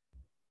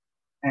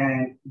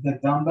 And the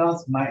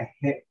dumbbells might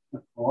hit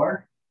the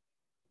floor.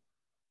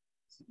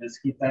 So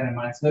just keep that in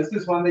mind. So this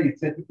is one that you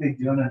typically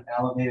do on an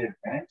elevated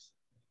bench.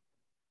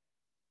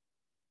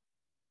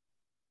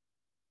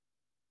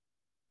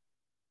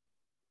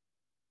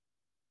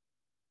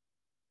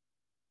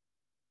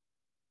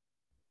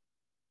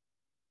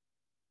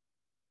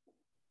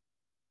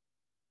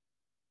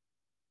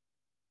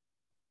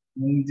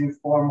 We do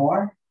 4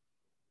 more.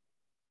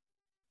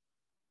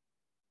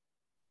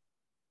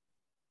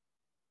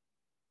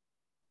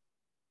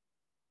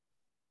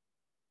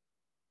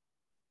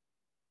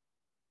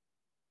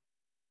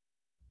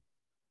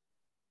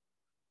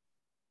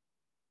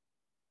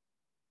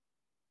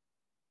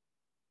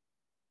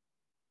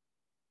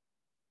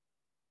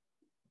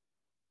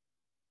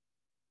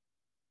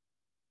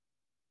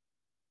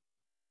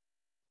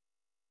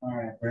 All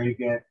right, very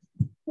good.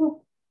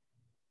 Woo.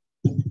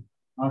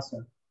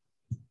 Awesome.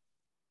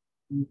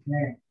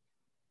 Okay.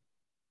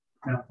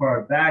 Now for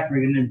our back,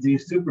 we're gonna do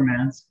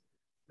Supermans,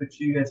 which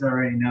you guys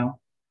already know.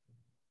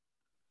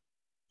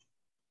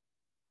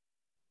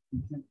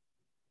 Okay.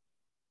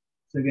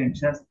 So again,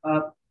 chest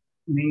up,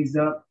 knees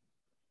up,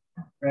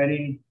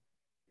 ready,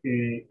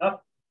 okay,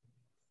 up.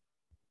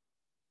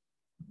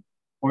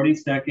 40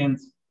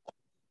 seconds.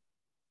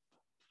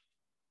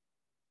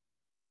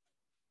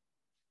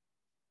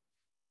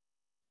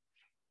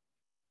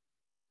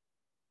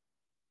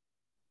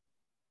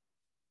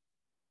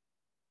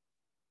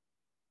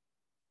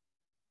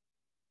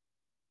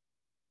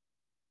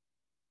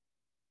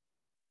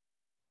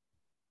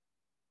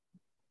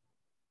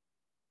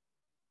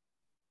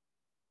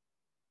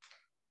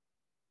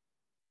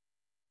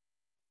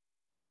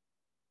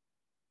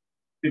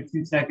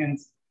 Fifteen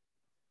seconds.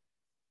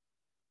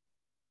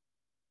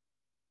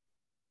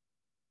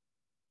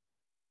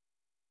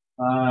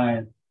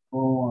 Five,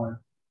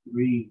 four,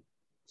 three,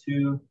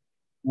 two,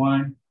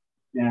 one,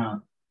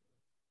 down.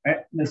 All right,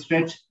 let's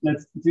stretch.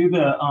 Let's do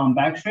the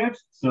back stretch.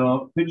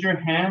 So put your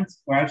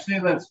hands, or actually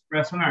let's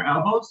rest on our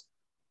elbows.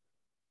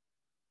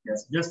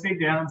 Yes, just stay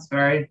down,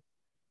 sorry.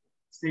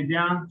 Stay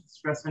down, just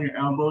rest on your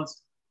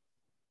elbows.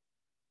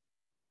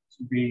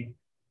 Should be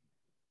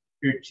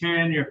your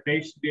chin, your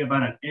face should be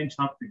about an inch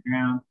off the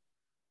ground.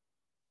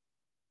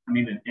 I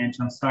mean an inch,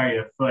 I'm sorry,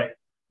 a foot.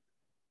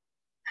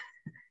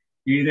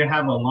 You either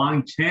have a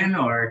long chin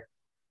or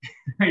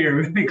you're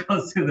really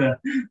close to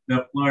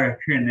the floor if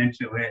you're an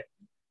inch away.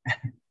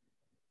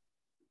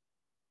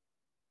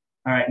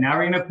 All right, now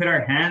we're gonna put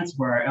our hands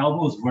where our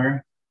elbows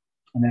were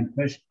and then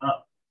push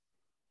up.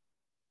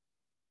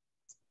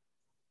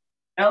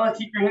 Ella,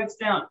 keep your hips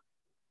down.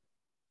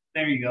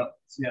 There you go.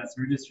 So yeah, so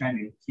we're just trying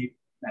to keep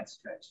that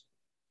stretch.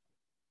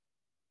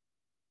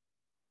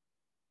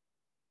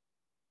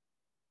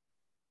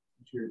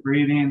 You're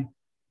breathing.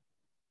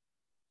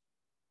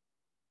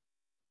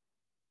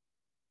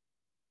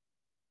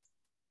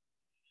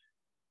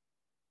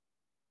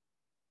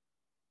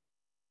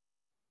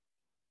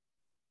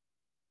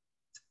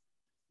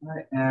 All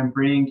right, and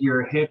bring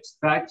your hips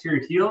back to your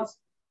heels.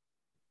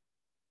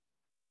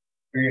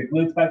 Bring your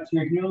glutes back to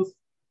your heels.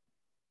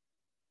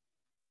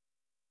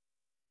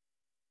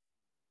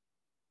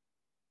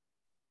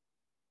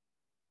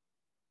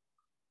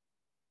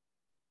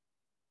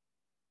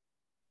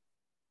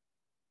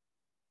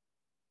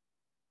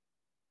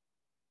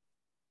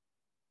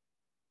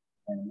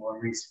 And we'll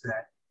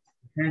reset.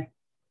 Okay.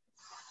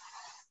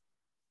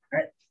 All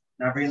right.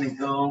 Now we're gonna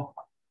go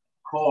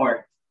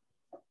core.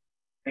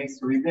 Okay,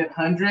 so we did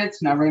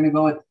hundreds. Now we're gonna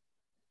go with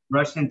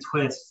Russian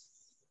twist.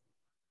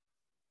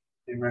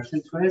 Okay,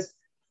 Russian twist.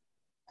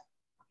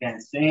 Again,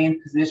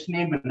 same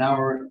positioning, but now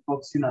we're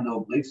focusing on the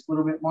obliques a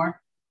little bit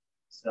more.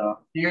 So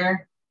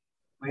here,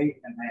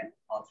 wait, and then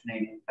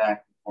alternating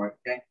back and forth,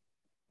 okay?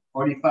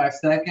 45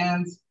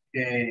 seconds,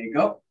 okay,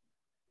 go.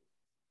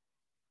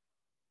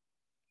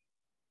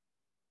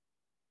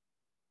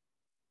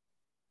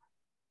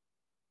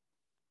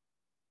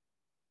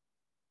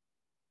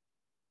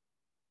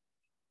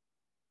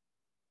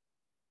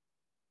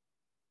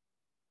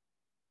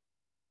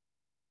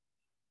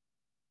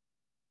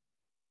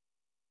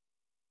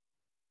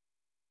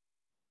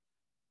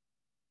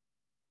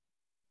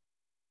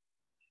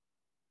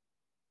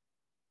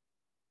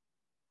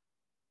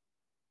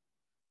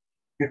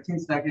 Fifteen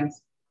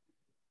seconds.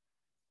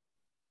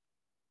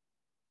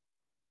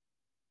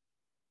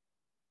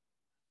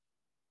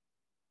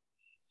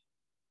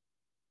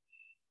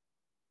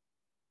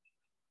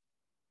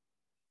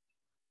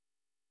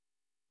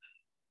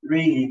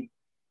 Three,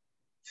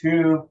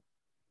 two,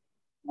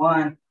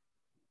 one,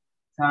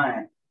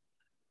 time.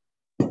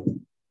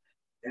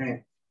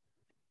 Okay.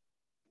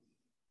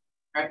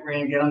 All right, we're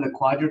gonna get on the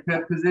quadruped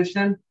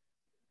position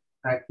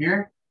back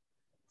here.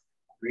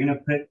 We're gonna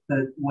put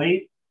the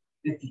weight,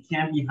 if you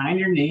can, behind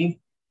your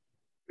knee.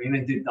 We're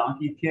gonna do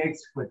donkey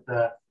kicks with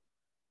the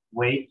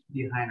weight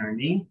behind our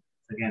knee.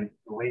 So again,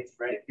 the weight's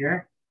right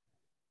here.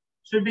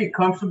 Should be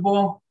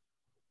comfortable.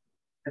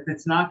 If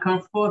it's not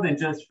comfortable, then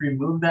just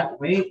remove that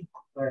weight,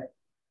 but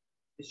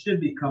it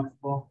should be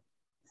comfortable.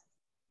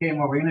 Okay, and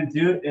what we're gonna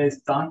do is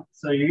dunk.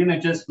 So you're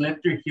gonna just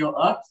lift your heel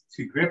up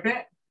to grip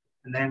it,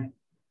 and then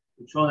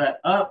control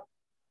that up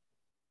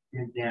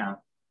and down.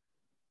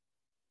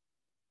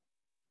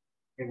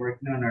 Okay,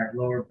 working on our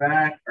lower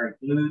back, our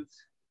glutes.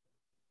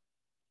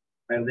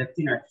 By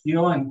lifting our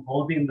heel and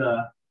holding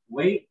the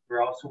weight,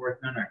 we're also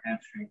working on our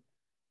hamstring.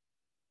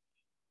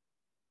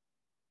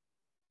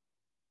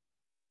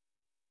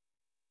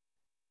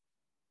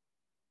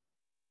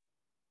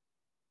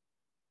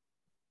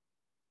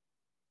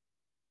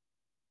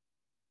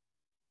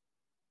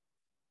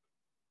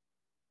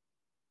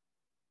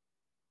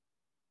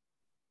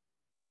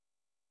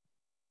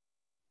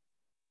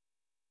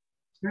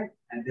 Okay,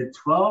 I did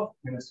 12.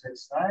 I'm gonna switch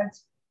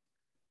sides.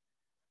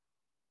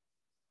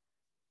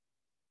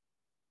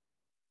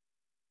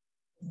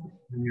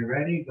 When you're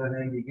ready, go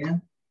ahead and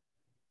begin.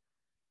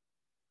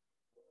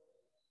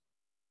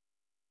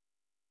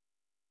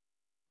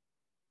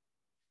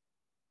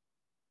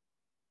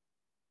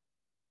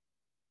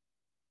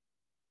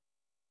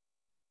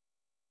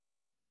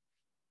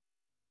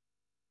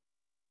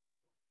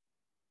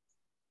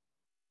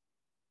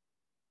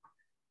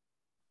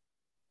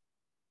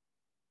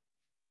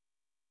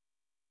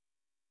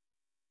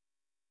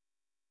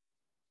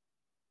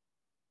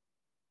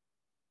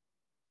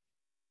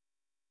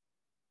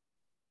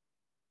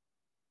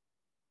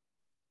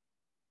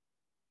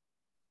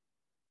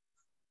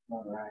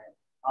 All right,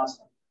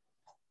 awesome.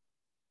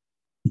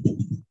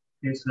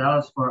 Okay, so that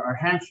was for our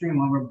hamstring,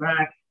 lower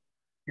back.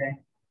 Okay,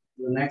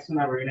 so the next one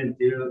that we're gonna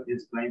do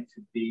is going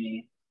to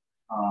be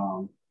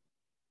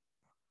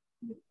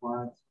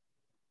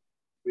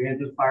we're gonna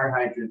do fire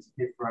hydrants,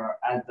 okay, for our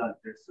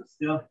adductors. So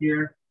still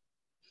here,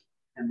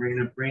 and we're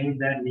gonna bring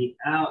that knee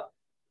out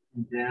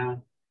and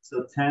down.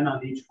 So 10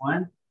 on each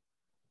one.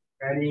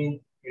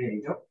 Ready? Here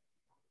you go.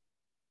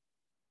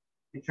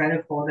 You try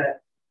to pull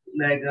that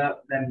leg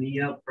up, that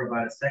knee up for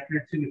about a second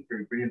or two before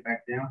you bring it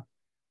back down.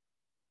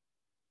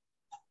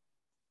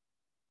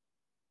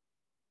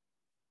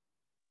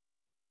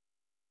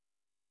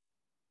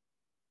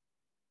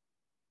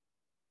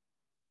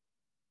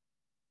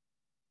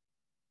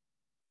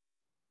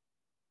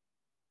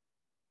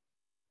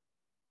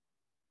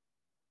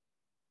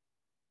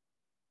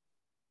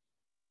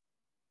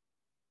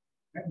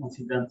 Okay, once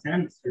you've done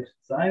 10, switch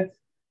sides.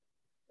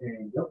 There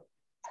you go.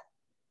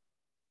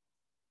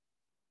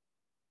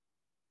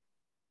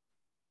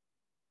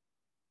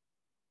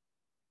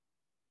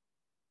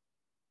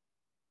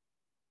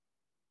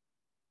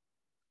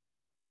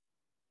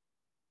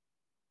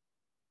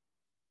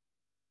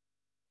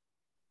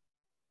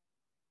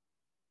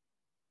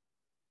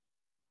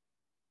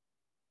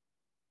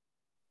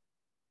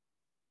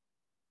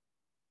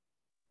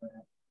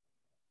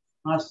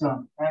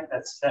 Awesome. All right,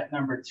 that's set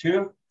number 2.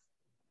 Okay,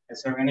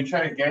 so we're gonna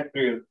try to get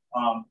through.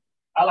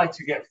 I like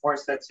to get 4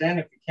 sets in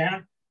if you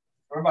can.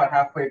 We're about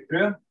halfway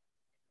through.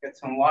 Get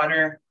some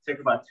water, take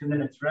about 2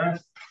 minutes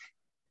rest.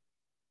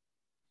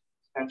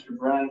 Catch your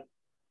breath.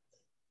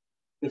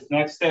 This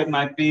next step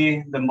might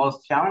be the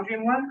most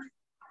challenging one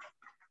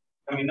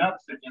coming up,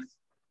 so just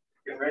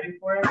get ready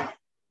for it.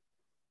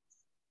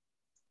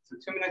 So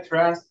 2 minutes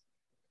rest.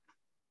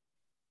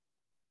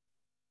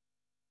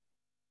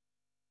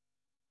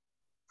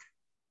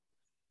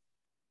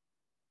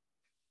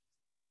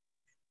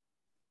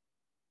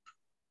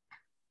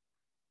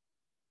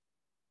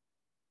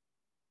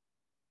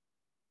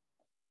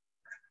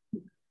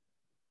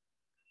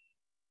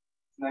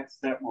 next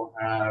step we'll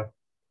have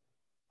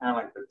kind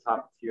of like the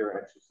top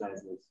tier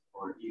exercises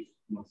for each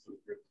muscle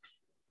group.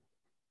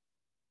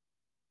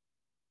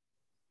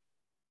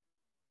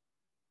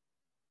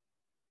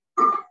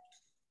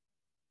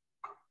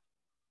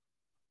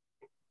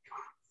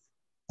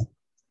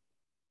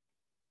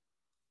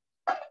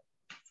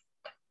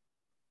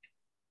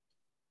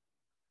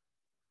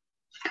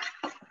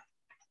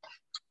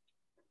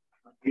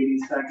 Like 80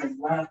 seconds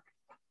left.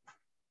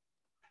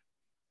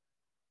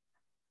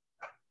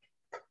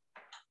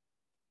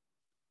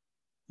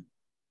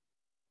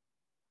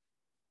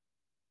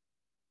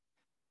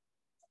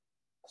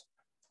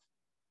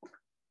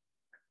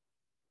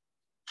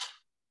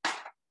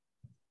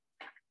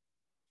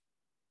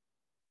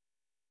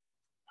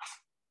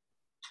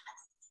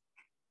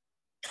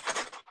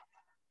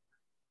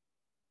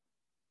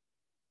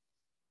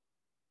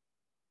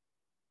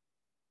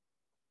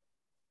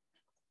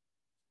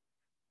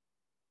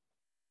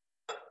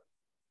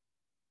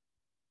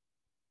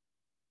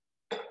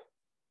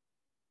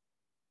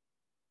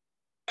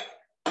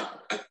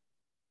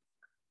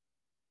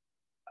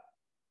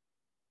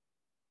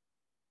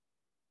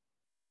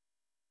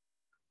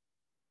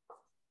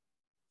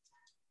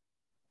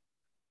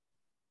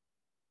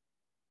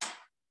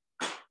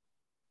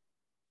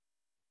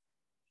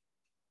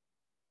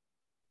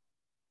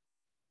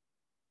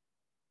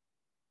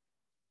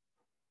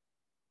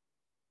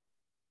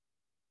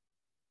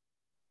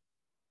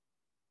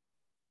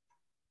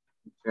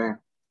 Okay.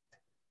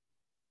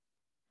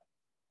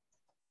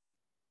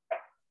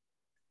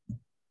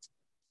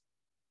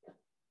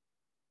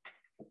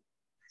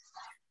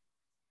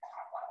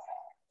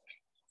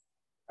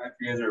 All right, if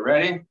you guys are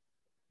ready,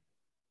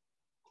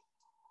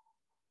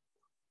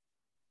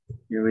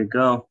 here we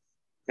go.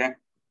 Okay.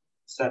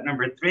 Set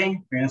number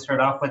 3, we're gonna start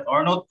off with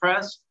Arnold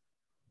press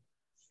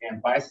and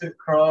bicep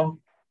curl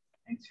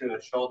into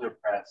a shoulder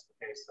press.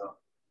 Okay, so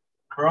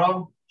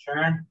curl,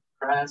 turn,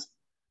 press,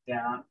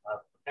 down,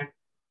 up. Okay,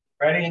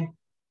 ready?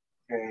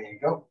 Okay,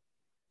 go.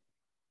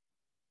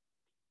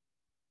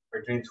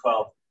 We're doing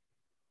 12.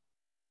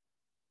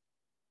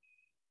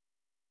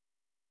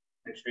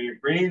 Make sure you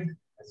breathe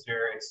as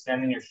you're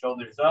extending your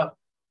shoulders up,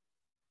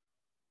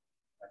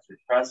 as you're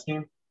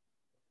pressing.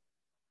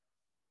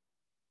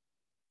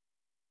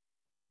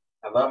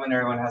 I love when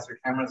everyone has their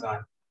cameras on.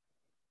 I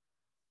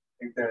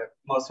think that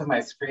most of my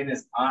screen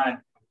is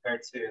on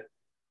compared to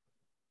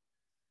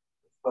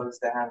folks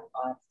that have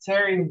on.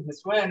 Terry,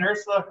 Miss Wynn,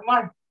 Ursula, come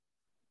on.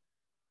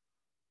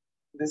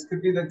 This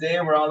could be the day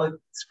where all the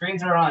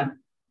screens are on.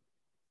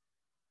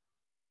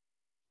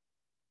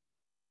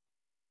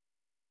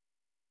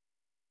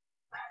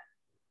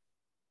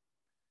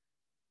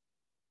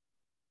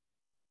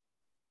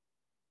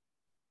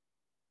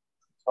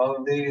 All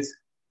of these.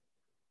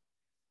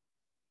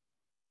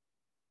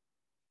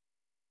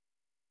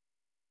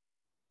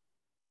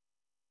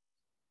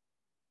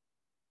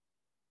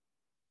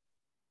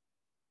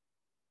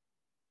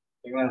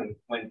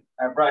 When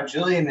I brought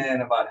Julian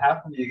in, about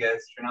half of you guys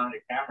turn on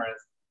your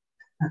cameras.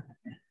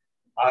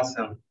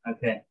 Awesome.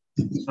 Okay.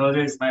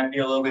 Shoulders might be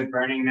a little bit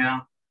burning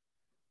now.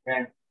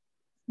 Okay.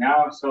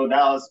 Now, so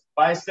that was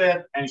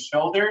bicep and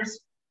shoulders.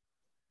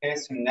 Okay,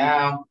 so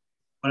now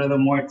one of the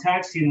more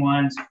taxing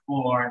ones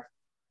for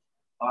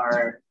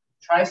our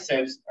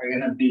triceps are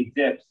gonna be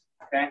dips.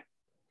 Okay.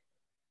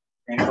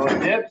 We're gonna go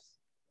dips,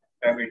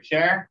 grab your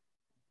chair.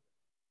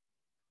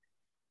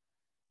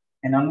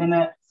 And I'm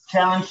gonna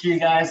challenge you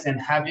guys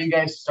and have you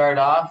guys start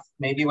off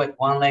maybe with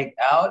one leg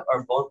out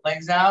or both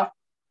legs out.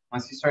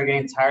 Once you start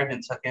getting tired,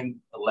 then tuck in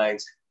the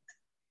legs.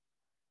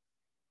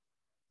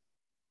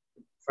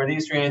 For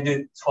these, we're gonna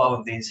do 12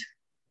 of these.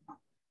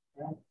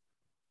 Okay.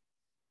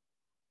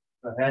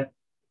 Go ahead.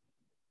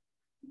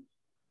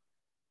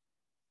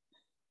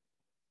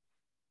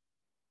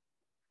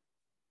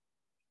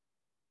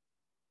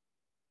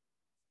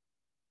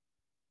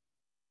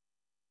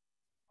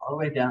 All the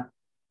way down.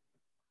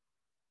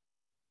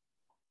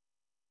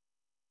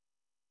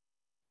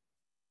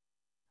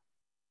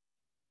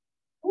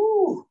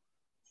 Woo.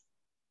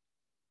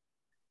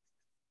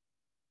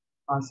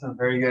 Awesome,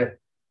 very good.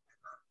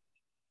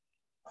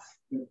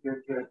 Good,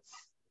 good, good.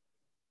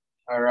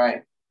 All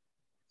right.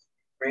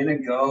 We're gonna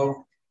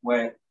go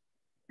with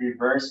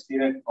reverse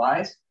seated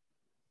flies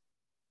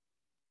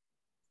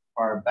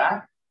for our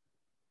back.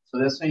 So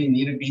this one you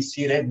need to be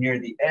seated near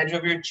the edge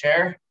of your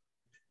chair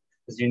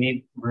because you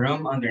need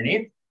room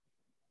underneath.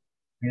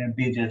 You're gonna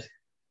be just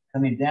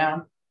coming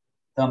down.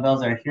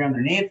 Dumbbells are here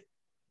underneath.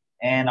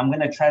 And I'm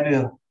gonna try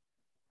to,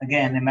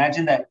 again,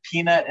 imagine that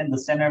peanut in the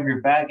center of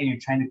your back and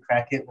you're trying to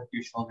crack it with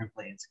your shoulder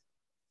blades.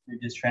 You're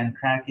just trying to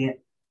crack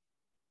it.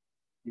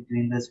 You're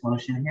doing this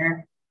motion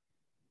here.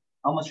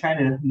 Almost trying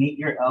to meet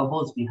your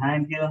elbows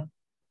behind you.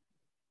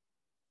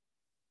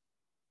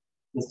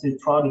 Let's do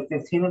 12 to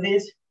 15 of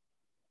these.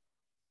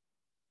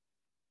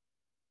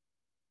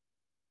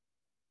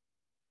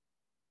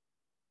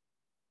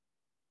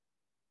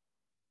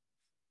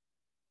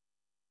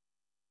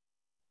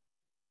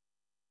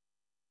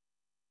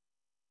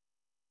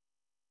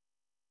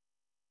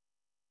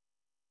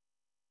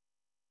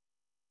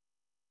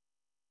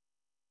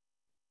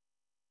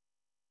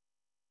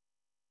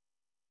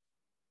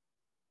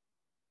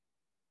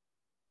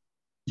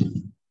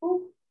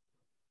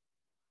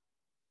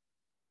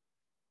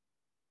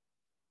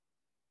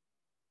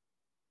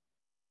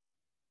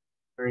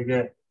 Very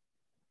good.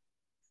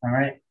 All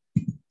right.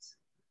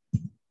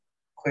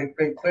 Quick.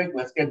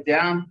 Let's get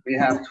down. We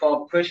have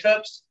 12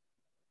 push-ups.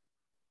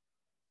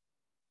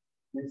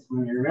 Next,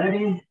 when you're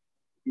ready,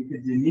 you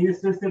could do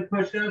knee-assisted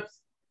push-ups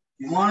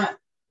if you want.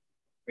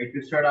 Or you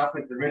could start off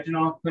with the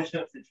original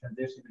push-ups and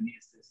transition to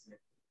knee-assisted.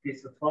 Okay,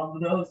 so 12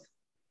 of those.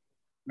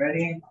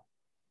 Ready?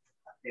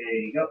 There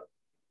you go.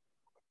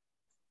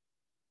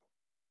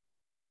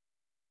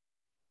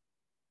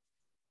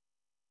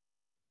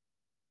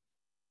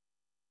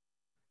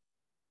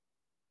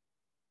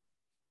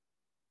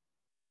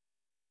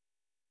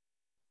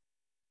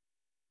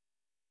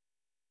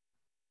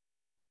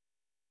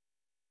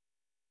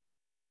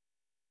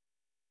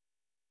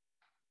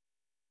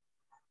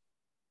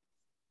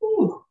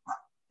 Whew.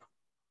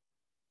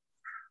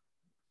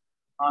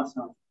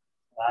 Awesome.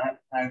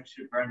 That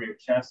should burn your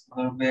chest a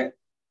little bit.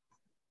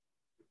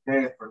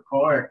 Okay, for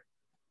core.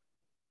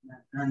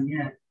 Not done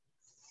yet.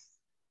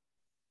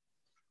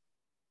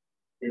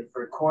 Okay,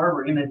 for core,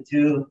 we're gonna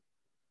do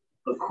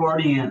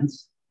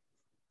accordions.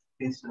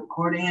 Okay, so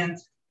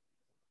accordions,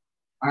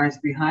 arms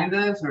behind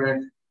us, or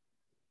if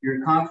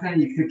you're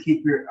confident, you could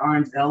keep your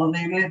arms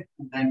elevated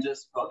and then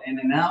just go in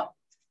and out.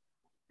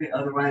 Okay,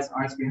 otherwise,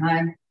 arms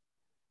behind,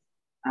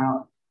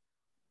 out,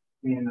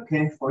 in.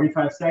 Okay,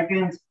 45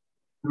 seconds.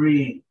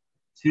 3,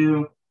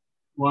 2,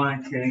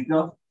 1. Okay,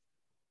 go.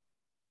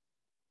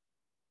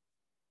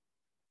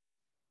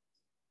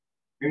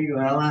 There you go,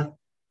 Ella.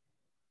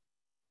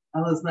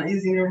 Ella's not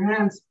using her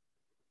hands.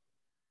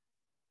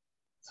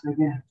 So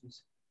again,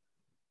 just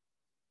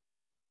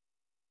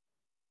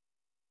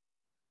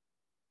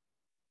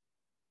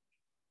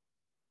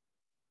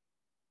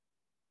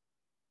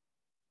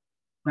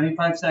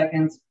 25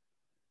 seconds.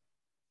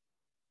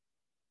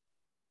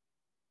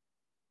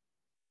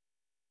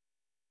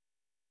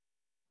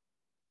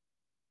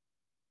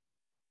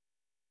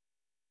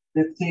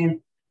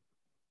 15.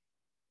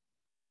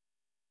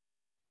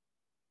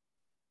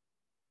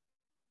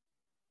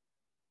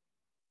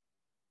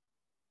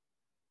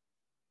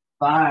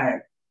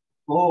 5,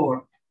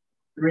 4,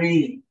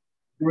 3,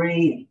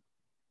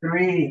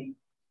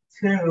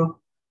 2,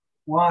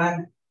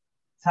 1.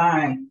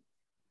 Time.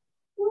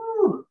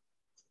 Woo.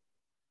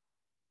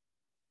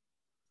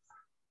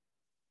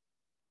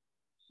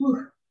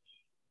 Whew.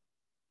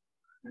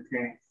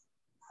 Okay.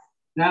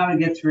 Now we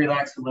get to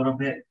relax a little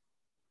bit.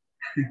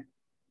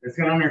 Let's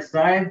get on our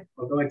side.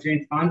 We'll go with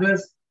Jane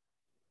Fonda's.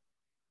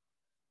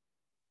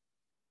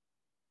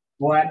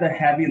 We'll add the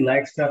heavy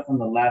leg stuff on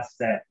the last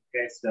set.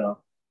 Okay,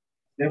 so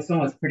this one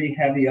was pretty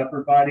heavy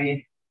upper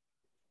body.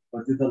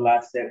 We'll do the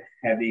last set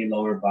heavy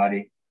lower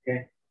body.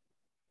 Okay.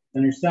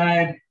 On your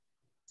side,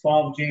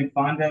 12 Jane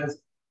Fonda's.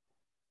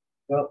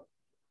 Go.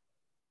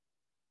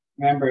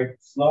 Remember,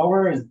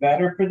 slower is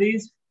better for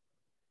these.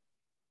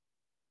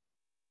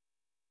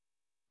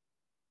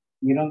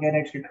 You don't get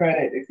extra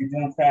credit if you're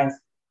doing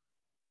fast.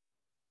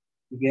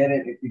 You get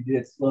it if you do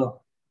it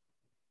slow.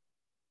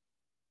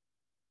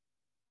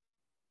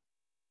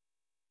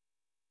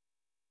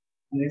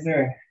 And these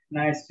are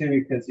nice too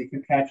because you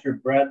can catch your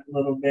breath a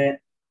little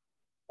bit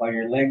while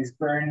your legs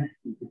burn.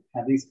 You can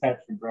at least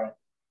catch your breath.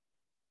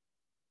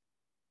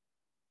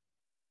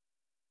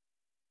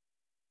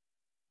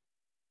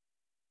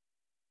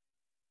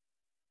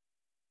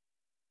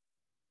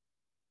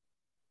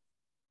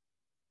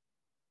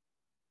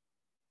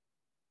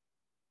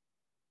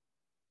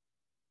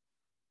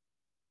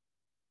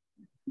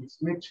 You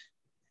switch.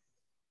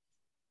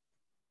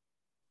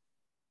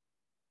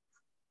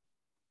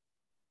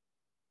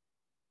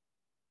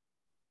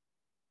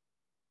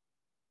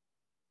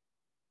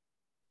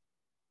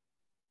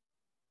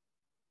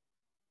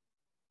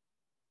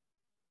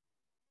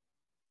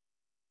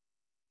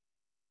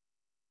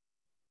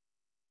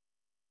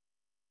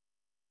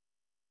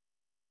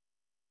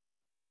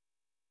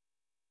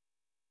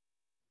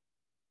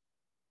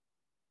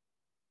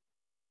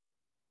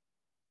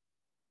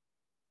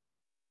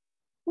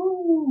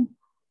 Woo.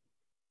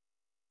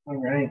 All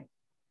right.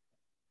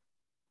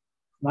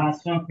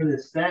 Last one for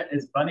this set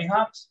is bunny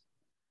hops.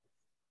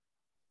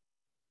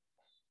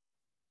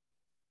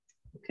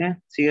 Okay,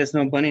 so you guys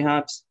know bunny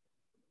hops.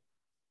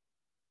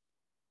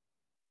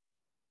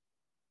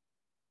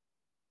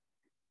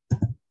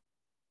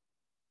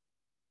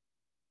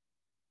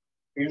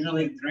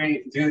 Usually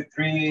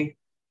three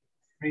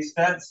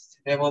sets.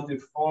 Today we'll do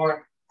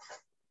 4.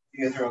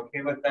 You guys are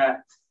okay with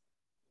that?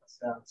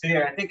 So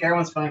yeah, I think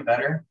everyone's feeling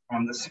better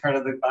from the start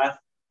of the class.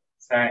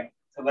 All right,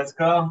 so let's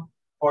go.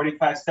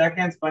 45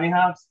 seconds, bunny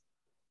hops.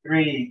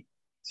 3,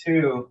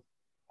 2,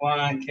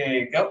 1,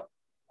 okay, go.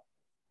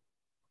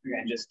 We're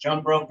gonna just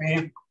jump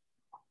roping,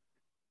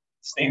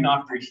 staying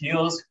off your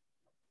heels.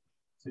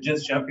 So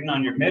just jumping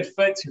on your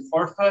midfoot to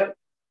forefoot.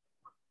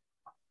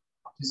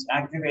 Just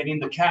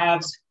activating the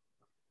calves.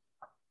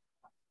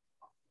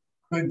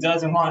 Who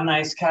doesn't want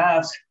nice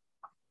calves?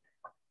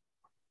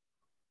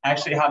 I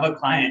actually have a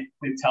client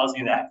who tells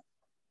me that.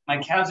 My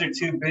calves are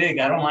too big,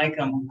 I don't like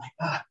them. I'm like,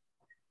 ah.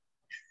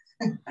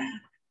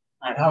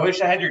 I wish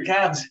I had your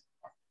calves.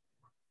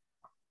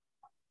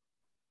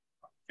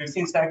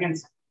 15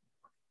 seconds.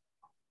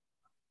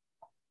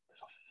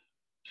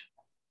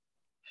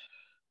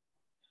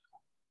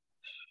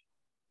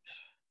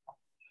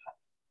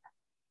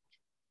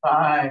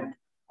 5,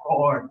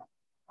 4,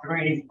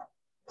 3,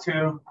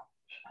 2,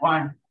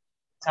 1.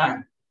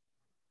 Time.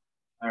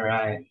 All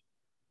right.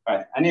 All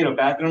right. I need a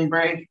bathroom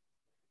break.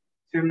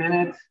 2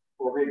 minutes.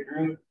 We'll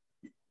regroup.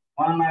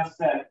 One last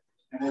set,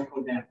 and we'll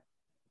go down.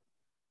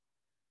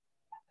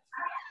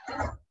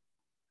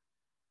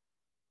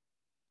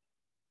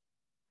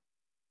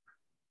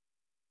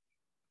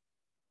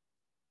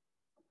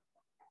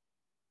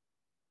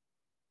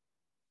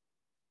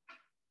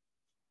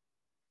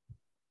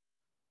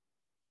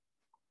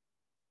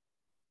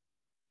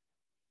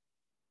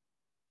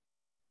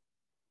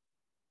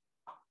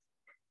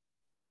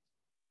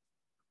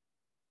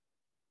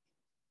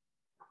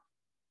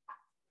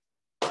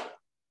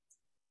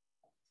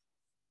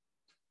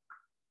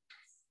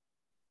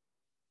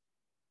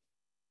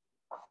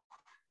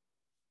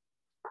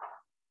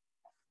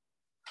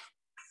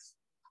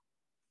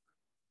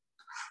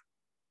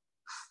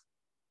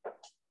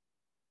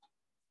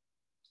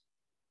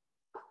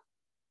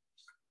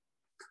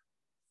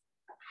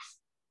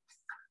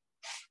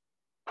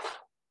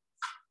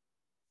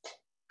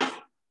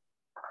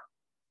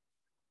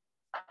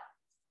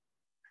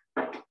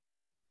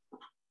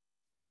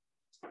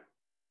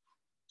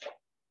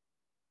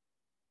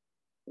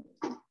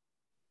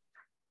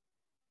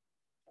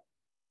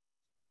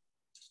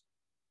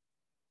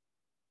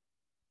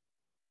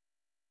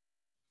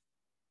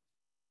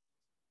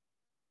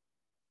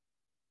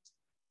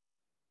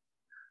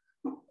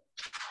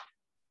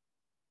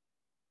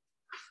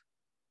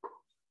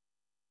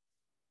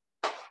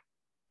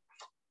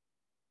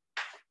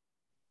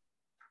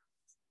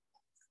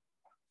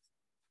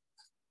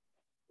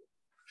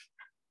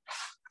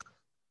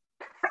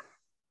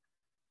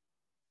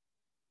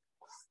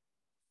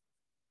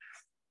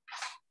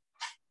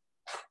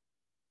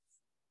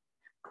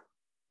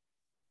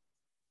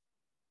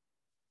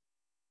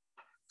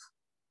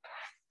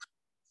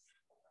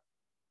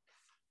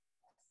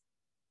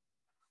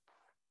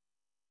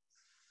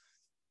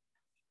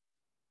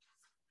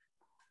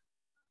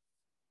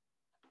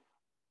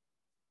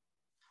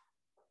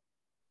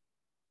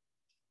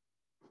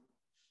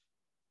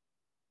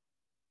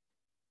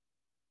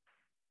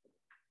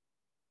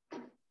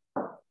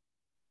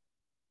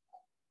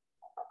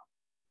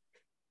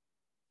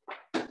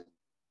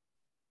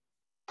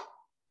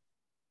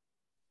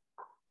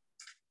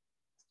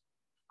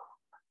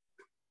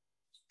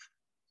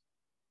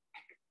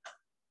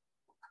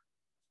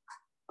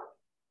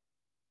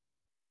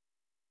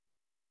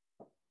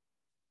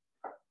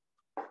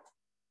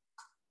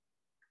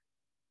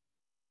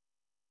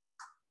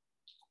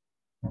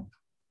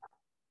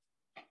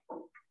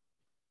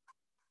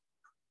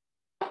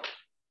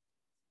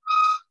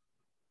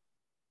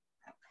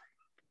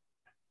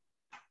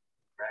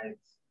 Right.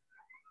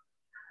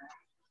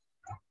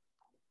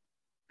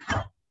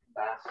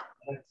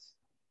 Baskets.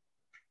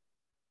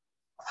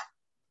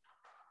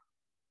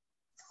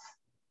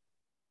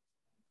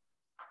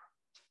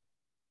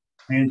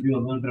 I'm going to do a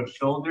little bit of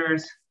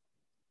shoulders,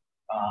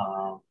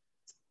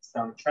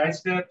 some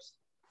triceps.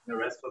 The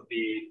rest will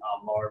be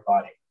lower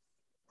body.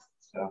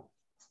 So,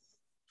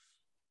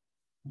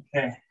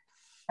 okay.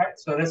 All right,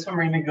 so this one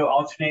we're going to go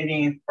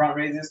alternating front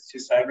raises to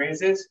side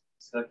raises.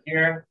 So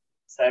here,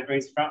 side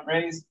raise, front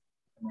raise,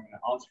 and we're going to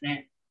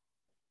alternate.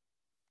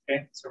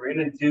 Okay, so we're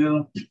going to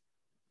do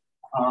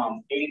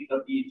 8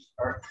 of each,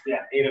 or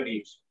yeah, 8 of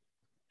each.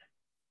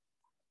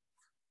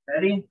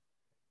 Ready?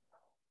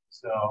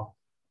 So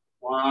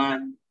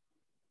 1,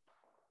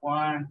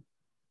 1,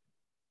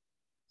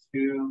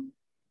 2,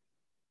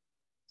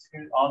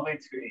 2, all the way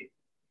to 8.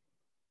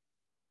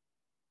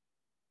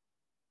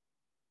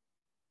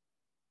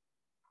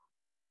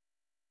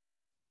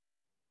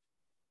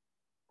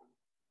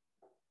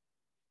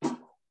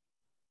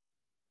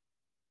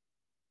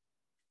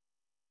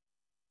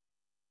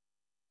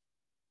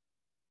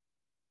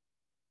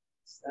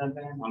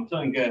 Seven. I'm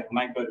feeling good. I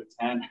might go to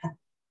 10.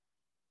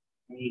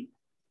 8,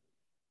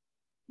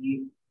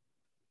 8,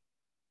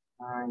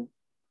 9,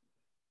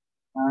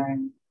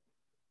 9,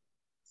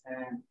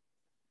 10,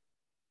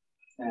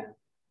 10.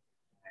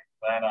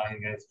 Glad all you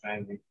guys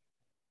joined me.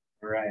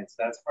 All right, so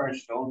that's for our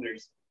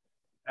shoulders.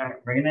 All right,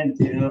 we're gonna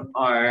do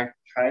our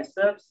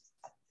triceps.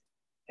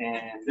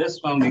 And this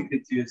one we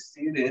could do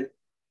seated.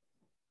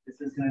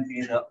 This is gonna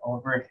be the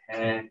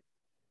overhead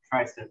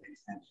tricep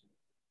extension.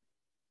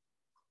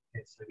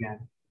 Okay, so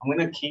again, I'm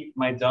gonna keep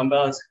my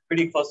dumbbells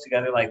pretty close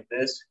together like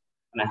this,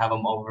 and I have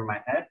them over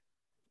my head.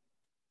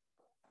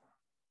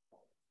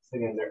 So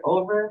again, they're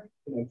over,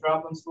 I'm gonna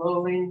drop them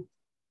slowly,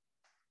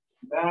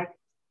 back.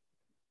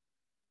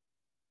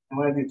 I'm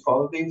gonna do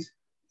 12 of these.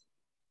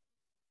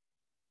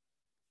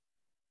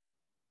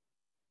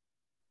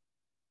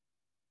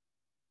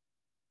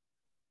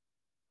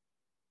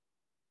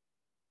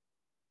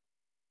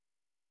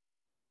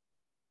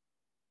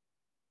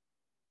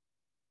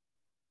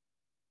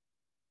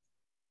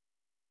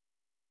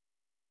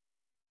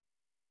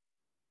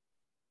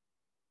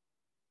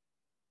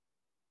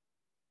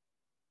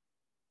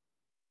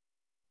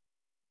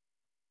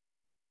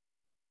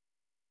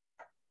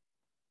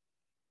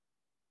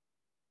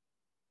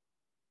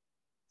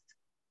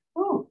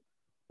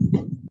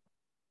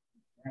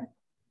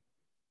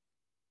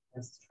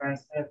 That's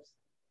triceps.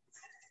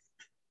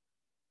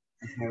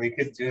 And we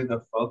could do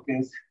the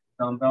focus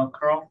dumbbell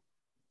curl.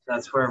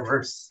 That's where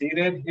we're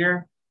seated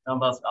here.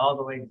 Dumbbells all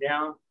the way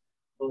down,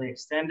 fully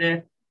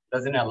extended.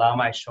 Doesn't allow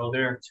my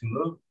shoulder to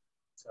move.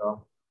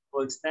 So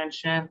full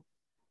extension.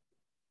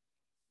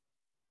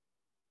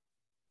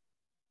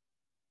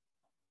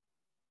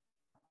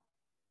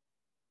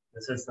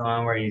 This is the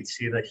one where you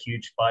see the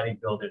huge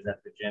bodybuilders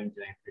at the gym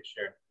doing for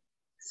sure.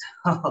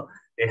 So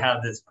they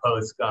have this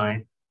pose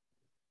going.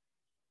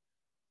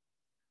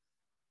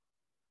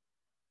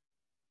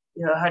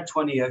 Yeah, I had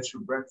 20 eggs for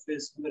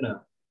breakfast. I'm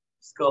gonna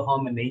just go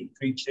home and eat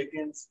 3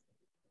 chickens.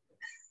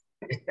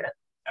 I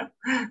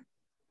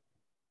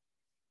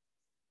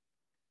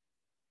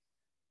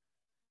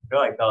feel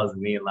like that was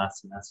me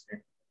last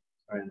semester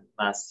or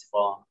last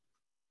fall.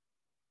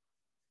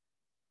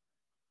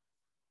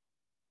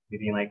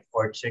 Eating like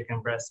 4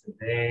 chicken breasts a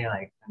day,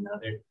 like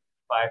another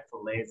 5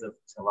 fillets of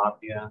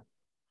tilapia.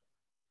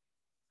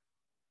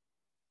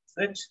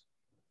 Switch.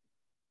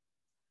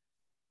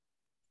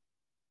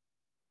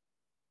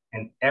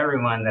 And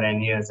everyone that I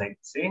knew is like,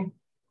 see,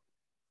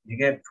 you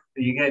get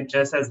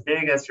just as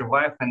big as your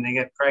wife when they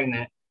get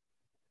pregnant.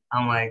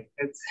 I'm like,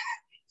 it's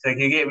like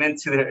you get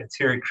into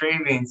to your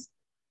cravings.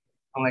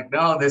 I'm like,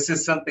 no, this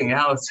is something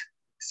else.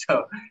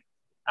 So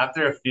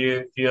after a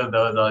few of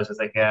those, I was just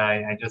like, yeah,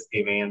 I just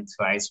gave in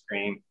to ice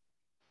cream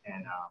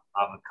and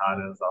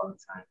avocados all the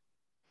time.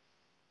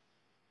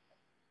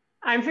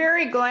 I'm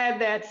very glad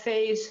that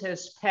phase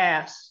has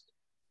passed.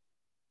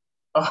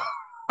 Oh.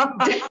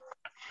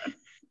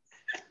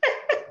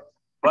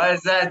 What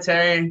is that,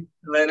 Terry?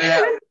 Let it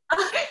out.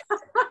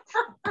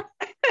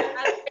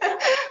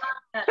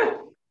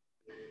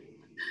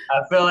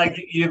 I feel like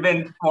you've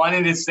been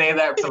wanting to say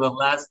that for the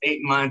last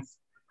 8 months.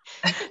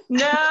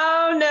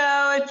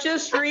 No, it's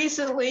just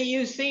recently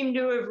you seem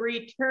to have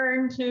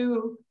returned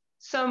to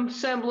some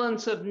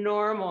semblance of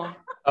normal.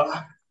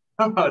 Oh,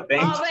 thank you.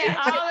 All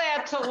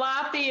that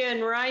tilapia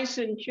and rice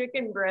and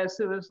chicken breast,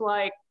 it was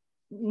like,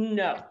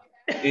 no.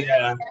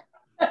 Yeah,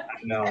 I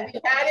know. Have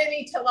you had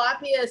any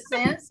tilapia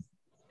since?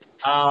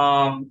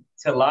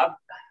 Tilapia,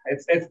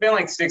 it's been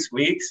like 6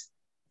 weeks.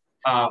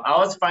 I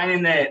was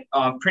finding it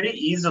pretty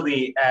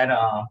easily at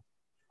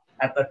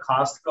the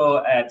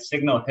Costco at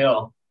Signal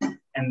Hill.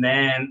 And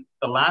then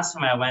the last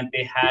time I went,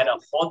 they had a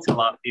whole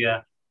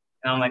tilapia.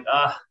 And I'm like,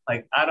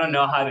 like, I don't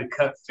know how to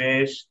cut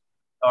fish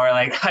or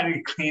like how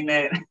to clean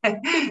it.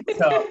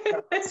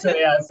 so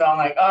yeah, so I'm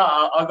like,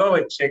 I'll go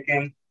with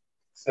chicken.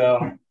 So,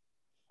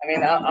 I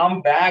mean,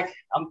 I'm back.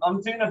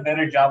 I'm doing a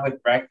better job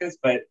with breakfast,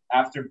 but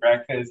after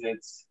breakfast,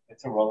 it's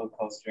a roller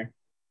coaster.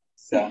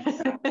 So,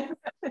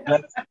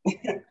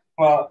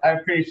 well, I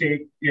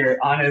appreciate your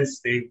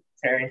honesty,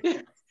 Terry.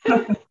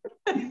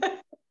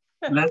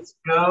 Let's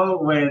go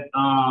with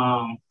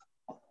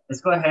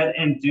let's go ahead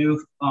and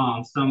do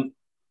some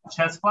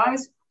chest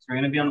flies. So we're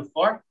gonna be on the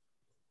floor.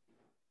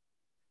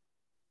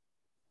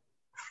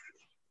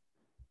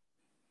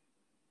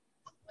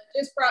 It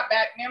just brought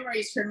back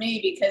memories for me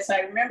because I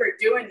remember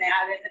doing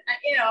that, and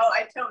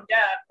I toned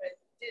up, but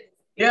didn't.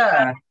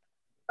 Yeah.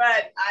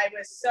 But I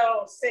was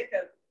so sick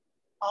of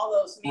all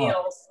those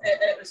meals.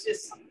 It was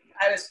just,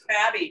 I was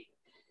crabby.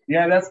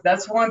 Yeah,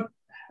 that's one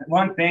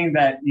thing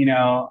that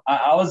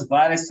I was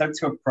glad I stuck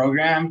to a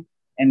program,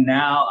 and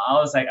now I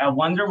was like, I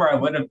wonder where I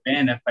would have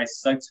been if I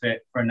stuck to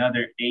it for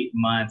another 8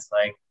 months.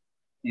 Like,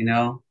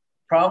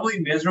 probably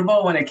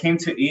miserable when it came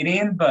to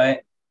eating,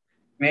 but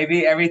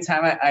maybe every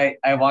time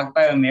I walk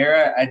by a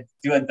mirror, I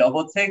do a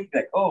double take,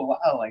 like, oh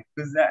wow, like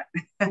who's that?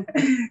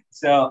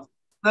 So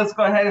let's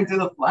go ahead and do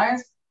the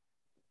flies.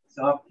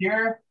 So up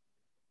here,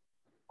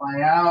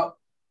 fly out,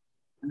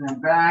 and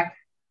then back.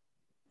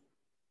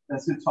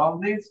 Let's do 12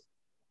 of these.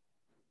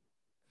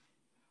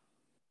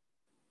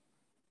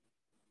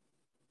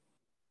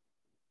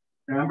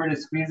 Remember to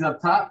squeeze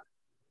up top.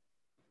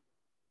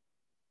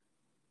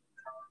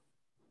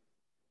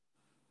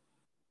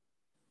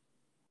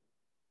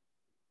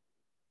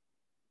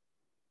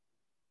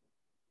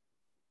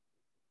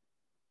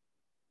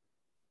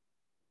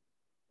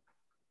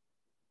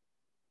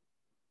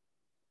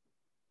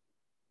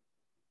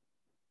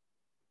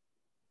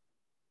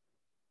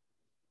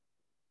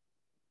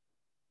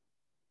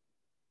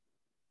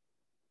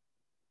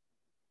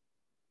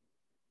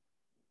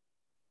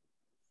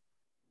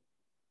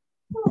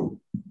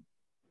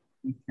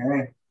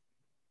 Okay.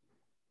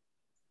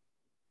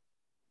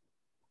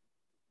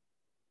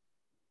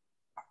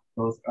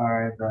 Those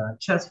are the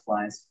chest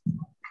flies.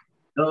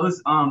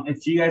 Those,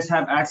 if you guys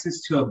have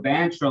access to a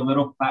bench or a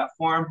little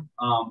platform,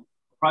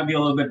 probably a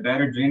little bit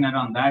better doing that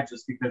on that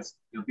just because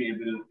you'll be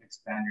able to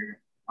expand your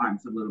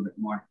arms a little bit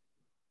more.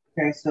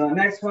 Okay, so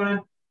next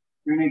one,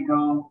 we're gonna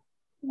go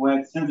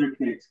with scissor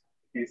kicks.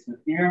 Okay, so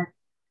here,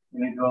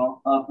 we're gonna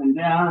go up and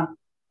down,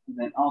 and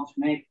then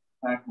alternate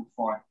back and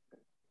forth.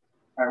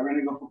 All right, we're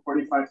gonna go for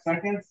 45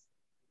 seconds.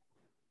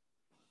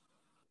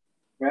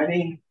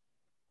 Ready?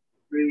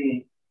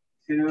 3,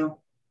 2,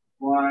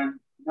 1,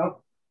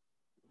 go.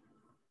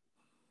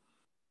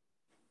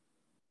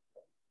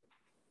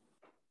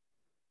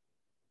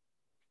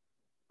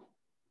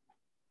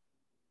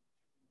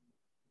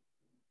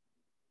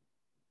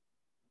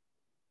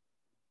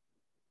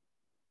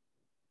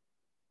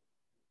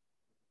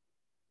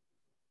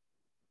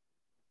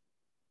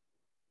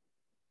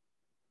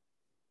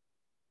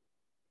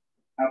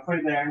 I'll put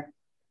it there.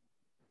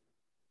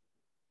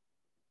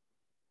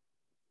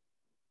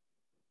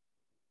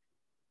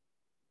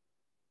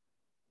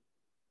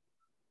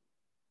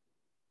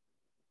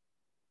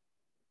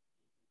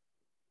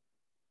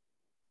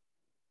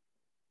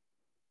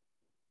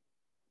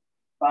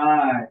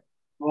 Five,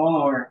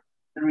 four,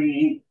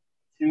 three,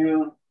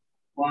 two,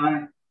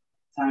 one,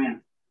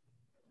 time.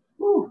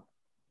 Whew.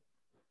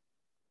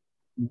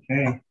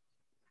 Okay. All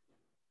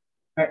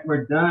right,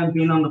 we're done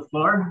being on the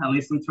floor, at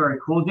least into our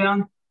cool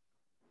down.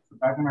 So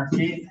back on our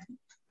feet.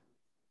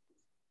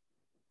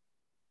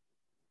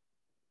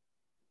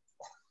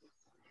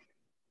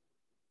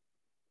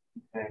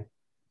 Okay.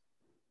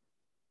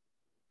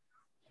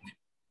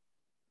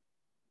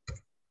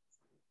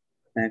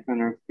 Back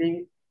on our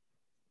feet.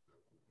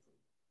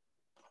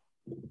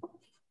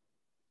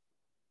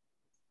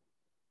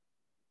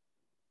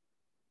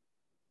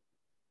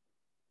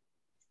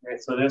 Okay,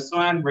 so this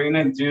one, we're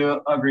gonna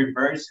do a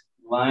reverse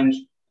lunge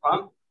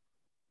pump.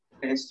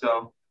 Okay,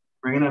 so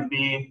we're gonna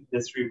be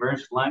this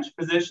reverse lunge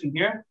position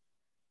here.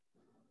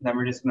 Then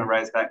we're just gonna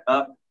rise back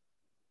up.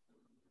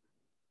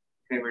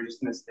 Okay, we're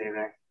just gonna stay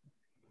there.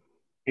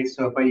 Okay,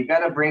 so, but you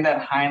gotta bring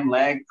that hind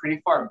leg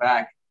pretty far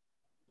back.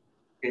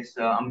 Okay,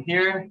 so I'm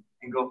here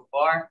and go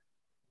far.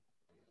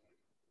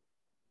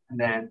 And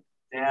then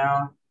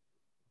down,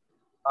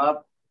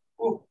 up,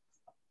 ooh,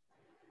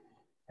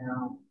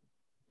 down.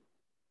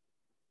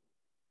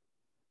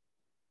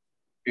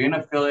 You're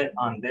gonna feel it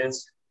on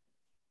this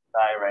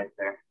thigh right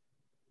there.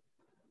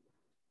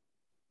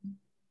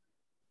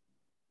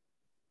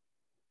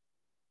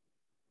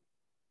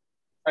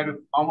 Try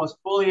to almost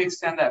fully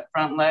extend that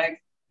front leg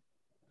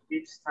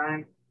each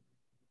time.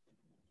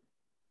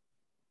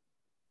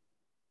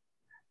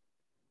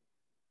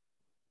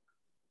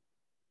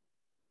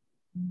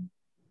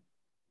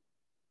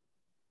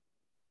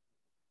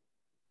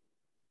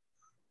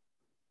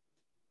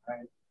 All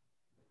right.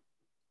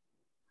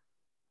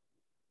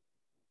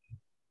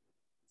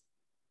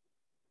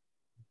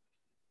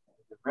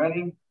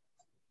 Ready?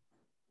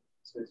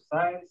 Switch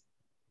sides.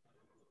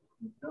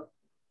 Go.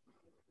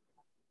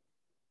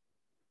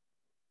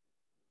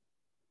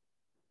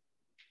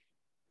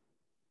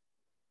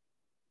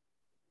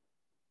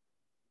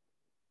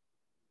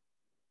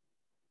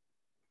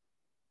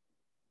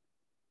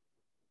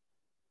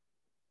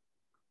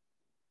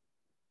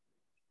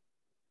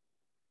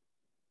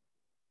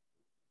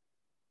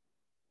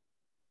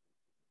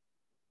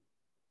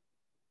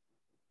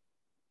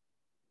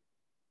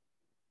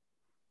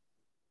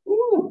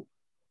 Ooh.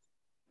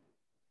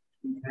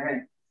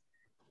 Okay.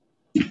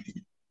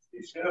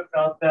 You should have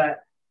felt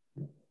that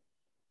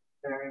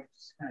there.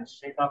 Just kind of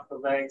shake off the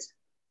legs.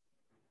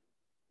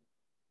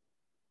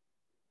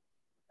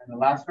 And the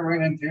last one we're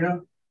gonna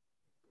do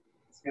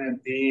is gonna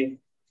be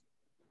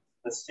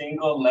the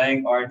single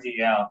leg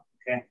RDL.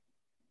 Okay.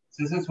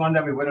 So this is one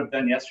that we would have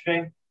done yesterday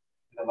in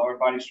the lower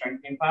body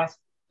strengthening class.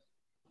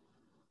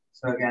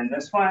 So again,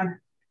 this one,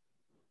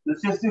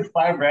 let's just do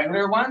 5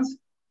 regular ones.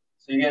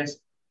 So you guys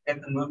get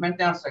the movement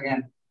down. So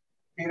again,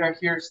 feet are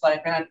here,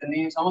 slide bend at the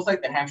knees, almost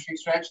like the hamstring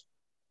stretch.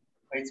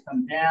 Weights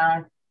come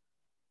down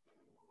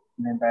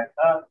and then back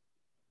up.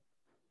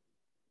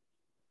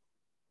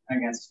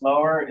 Again,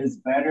 slower is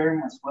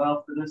better as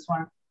well for this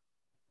one.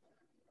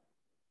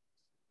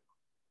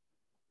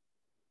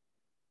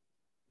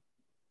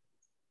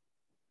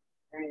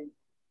 3,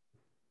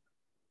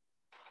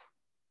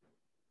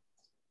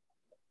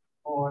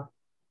 4,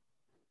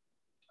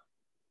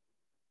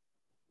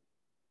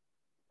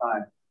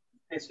 5.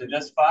 Okay, so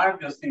just 5,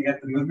 just to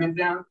get the movement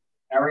down.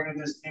 Now we're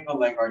gonna do single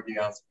leg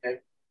RDLs, okay?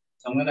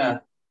 So I'm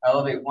gonna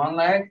elevate one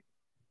leg,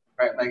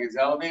 right leg is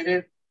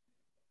elevated,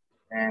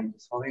 and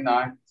just holding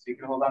on. So you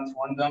can hold on to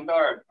one dumbbell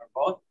or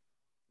both.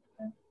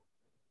 Okay.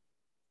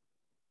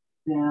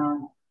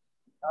 Down,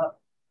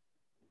 up.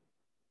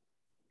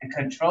 And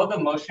control the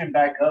motion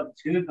back up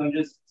too. Don't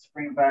just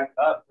spring back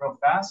up real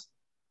fast.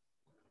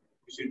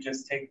 You should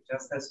just take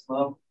just as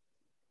slow.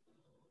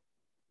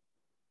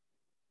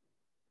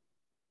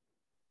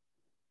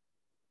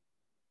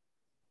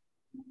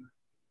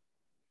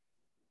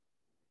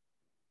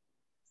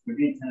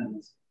 Repeat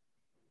 10s.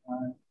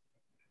 5,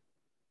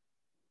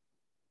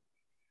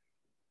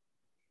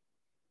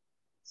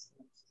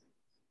 6,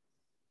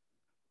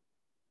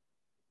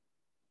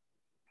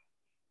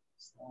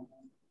 7,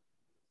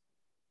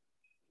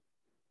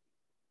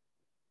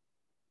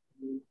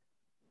 8,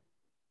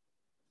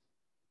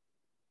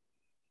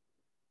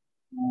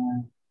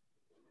 9,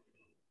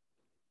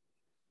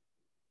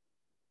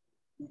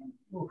 10.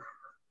 Oof,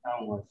 that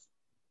one was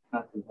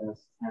not the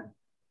best. 10.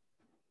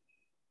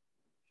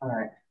 All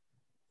right,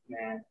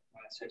 man.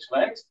 I'm gonna switch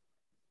legs.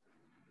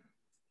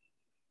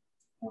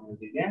 And we'll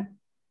begin.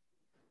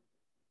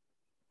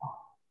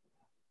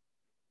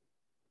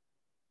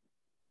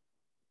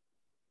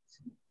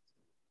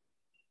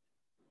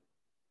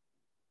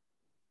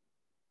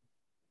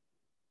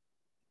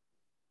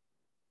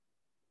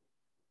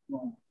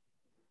 One,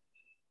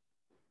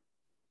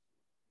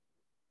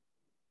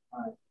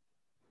 5,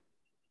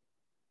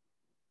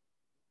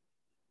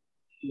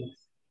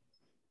 6,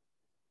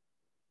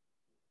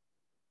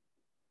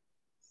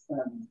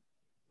 7,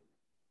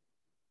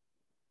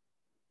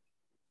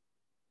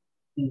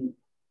 8,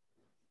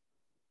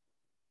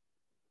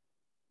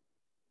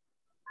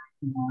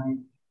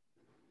 9,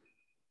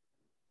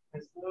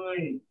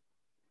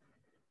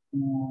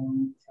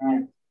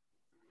 10.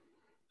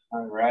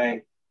 All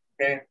right.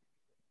 Okay.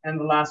 And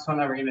the last one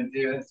that we're gonna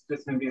do is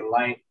just gonna be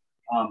light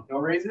hill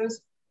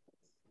raises.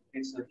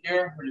 Okay, so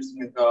here we're just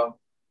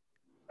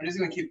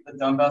gonna keep the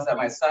dumbbells at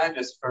my side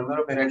just for a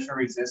little bit extra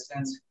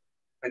resistance.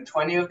 With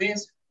 20 of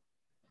these,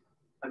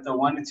 with the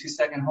 1 to 2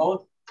 second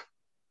hold.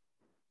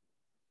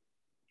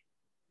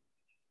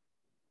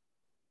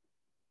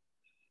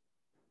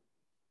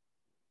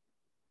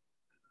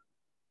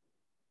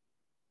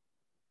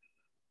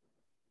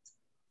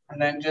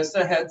 And then just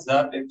a heads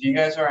up, if you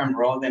guys are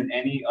enrolled in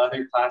any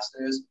other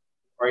classes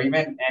or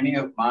even any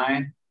of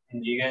mine,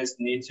 and you guys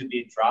need to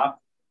be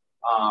dropped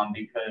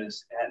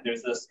because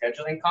there's a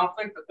scheduling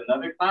conflict with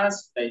another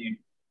class that you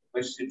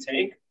wish to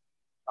take,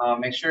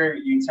 make sure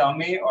you tell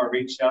me or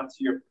reach out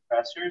to your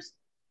professors.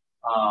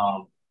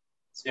 So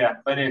yeah,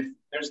 but if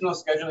there's no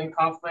scheduling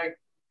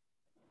conflict,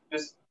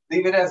 just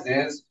leave it as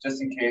is,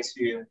 just in case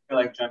you feel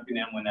like jumping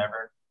in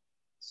whenever.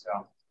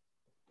 So.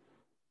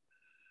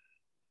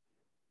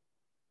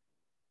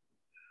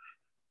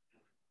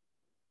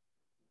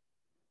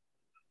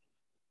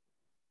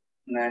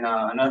 And then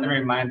another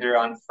reminder,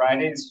 on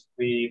Fridays,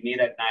 we meet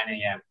at 9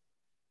 a.m.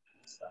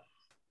 So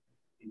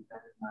keep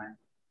that in mind.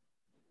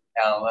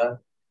 Ella.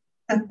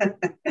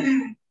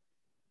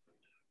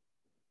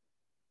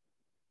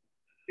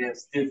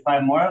 Yes, do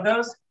 5 more of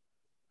those.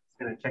 Just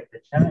gonna check the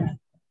chat.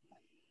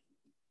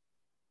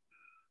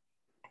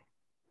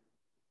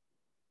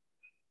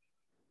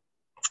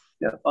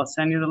 Yep, I'll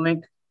send you the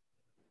link.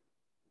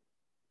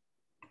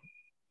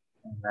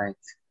 All right.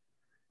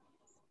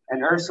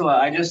 And Ursula,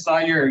 I just saw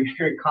your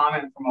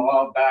comment from a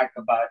while back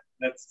about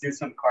let's do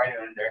some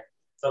cardio in there.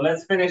 So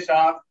let's finish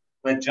off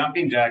with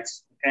jumping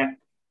jacks, okay?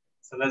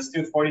 So let's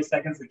do 40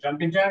 seconds of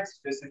jumping jacks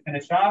just to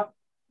finish off,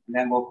 and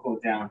then we'll cool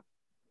down.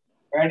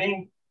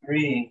 Ready?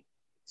 3,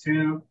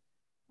 2,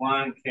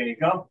 1, okay,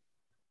 go.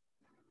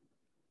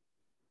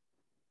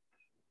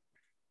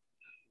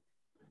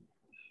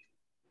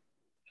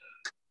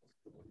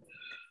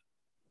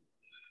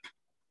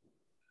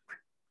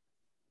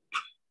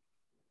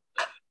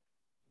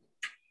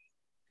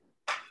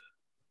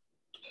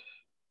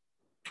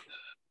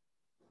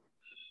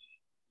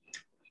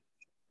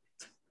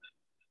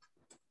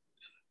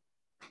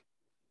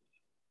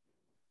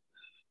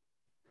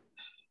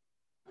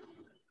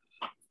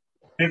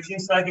 Fifteen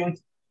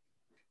seconds.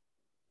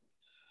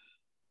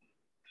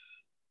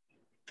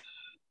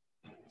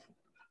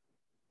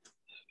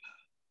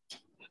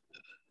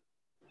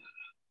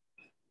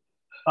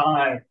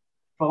 5,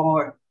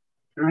 4,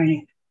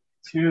 3,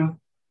 2,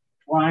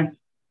 1,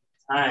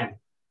 time.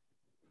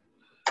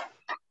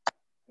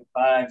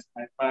 High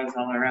fives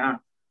all around.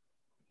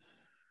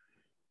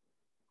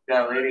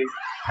 Yeah, ladies.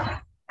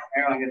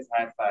 Everyone gets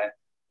high five.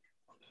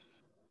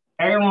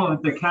 Everyone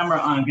with the camera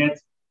on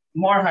gets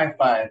more high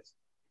fives.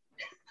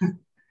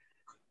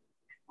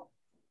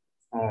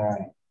 All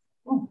right.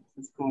 Ooh,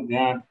 let's cool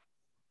down.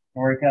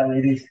 Workout,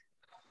 ladies.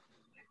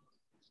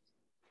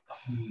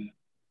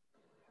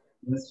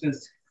 Let's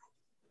just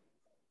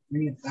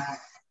bring it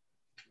back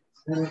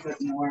a little bit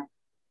more.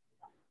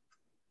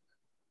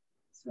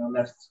 So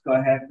let's go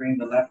ahead, bring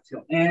the left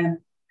heel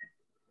in,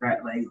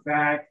 right leg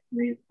back,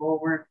 lean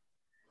forward.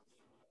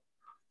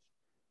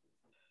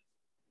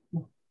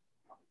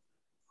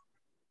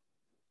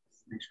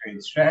 Make sure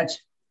you stretch.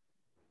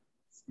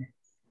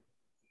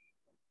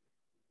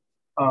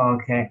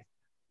 Okay.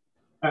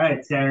 All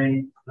right,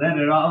 Terry, let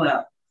it all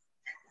out.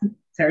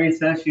 Terry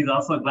says she's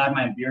also glad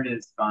my beard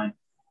is gone.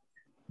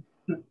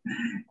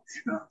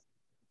 So.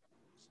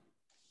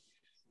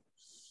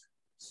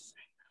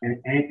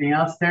 Anything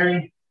else,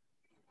 Terry?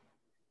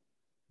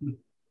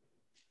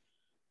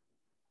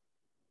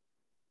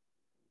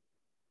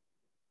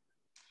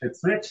 Good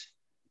switch.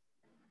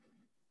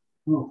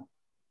 Ooh.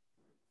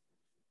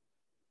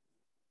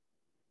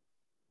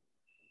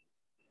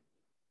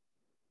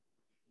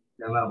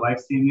 Yeah, my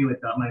wife's seen me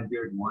without my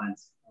beard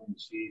once, and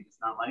she does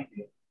not like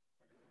it.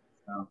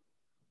 So,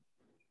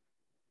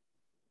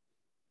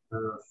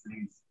 one of those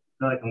things. I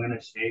feel like I'm gonna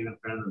shave in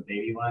front of the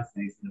baby once,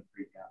 and he's gonna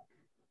freak out.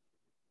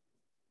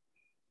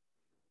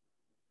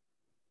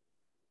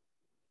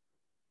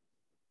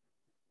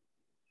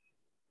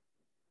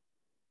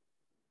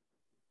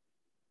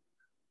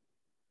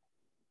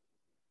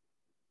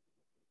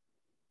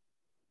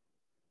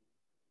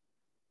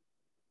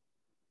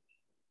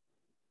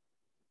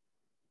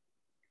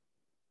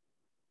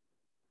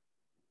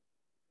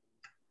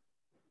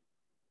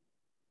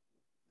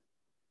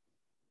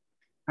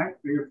 All right,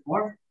 3 or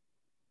 4.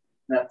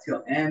 Left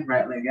heel in,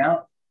 right leg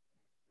out.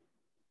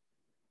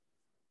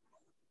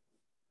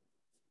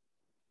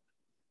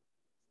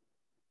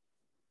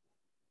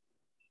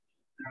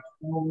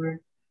 Forward.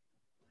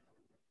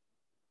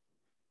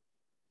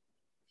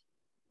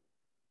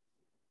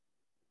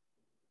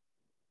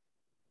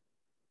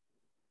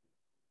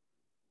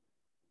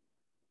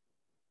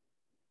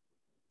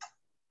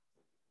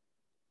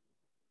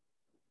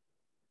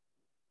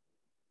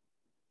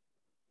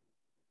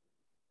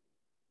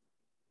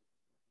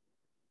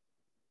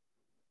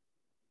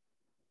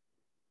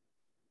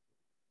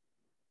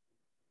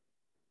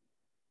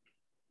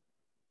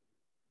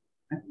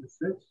 Let's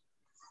switch.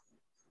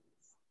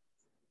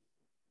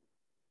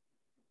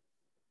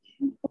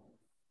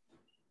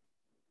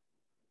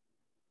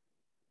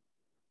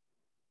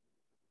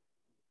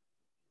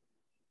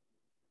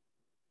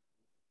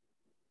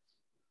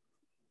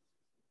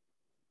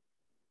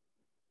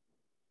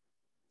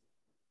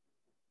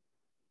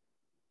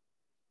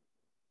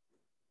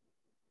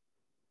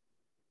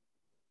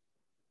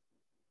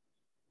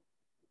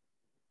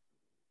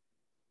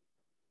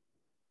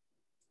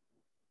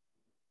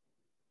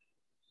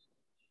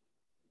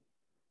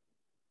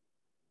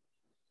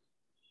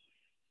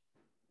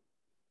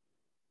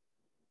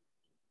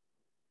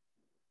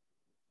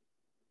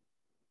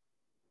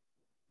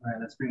 All right,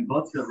 let's bring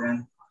both heels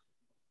in.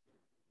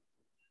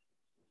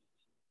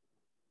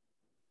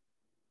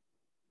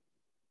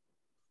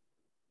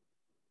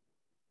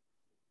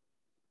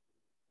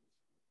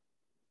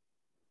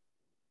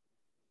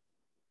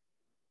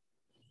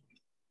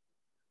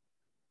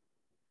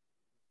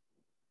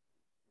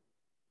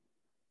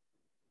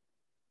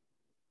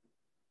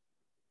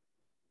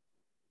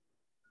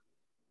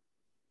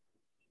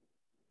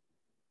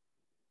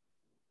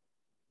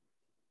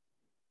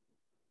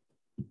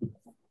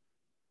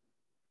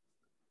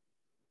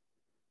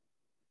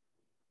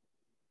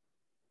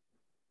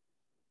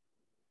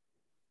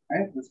 All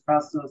right, let's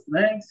cross those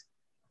legs.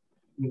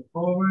 Move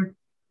forward.